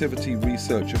Physical Activity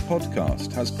Researcher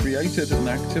podcast has created an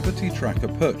activity tracker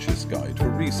purchase guide for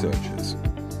researchers.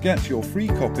 Get your free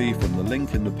copy from the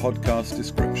link in the podcast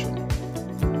description.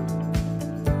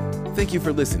 Thank you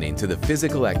for listening to the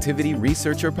Physical Activity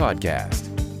Researcher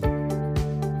podcast.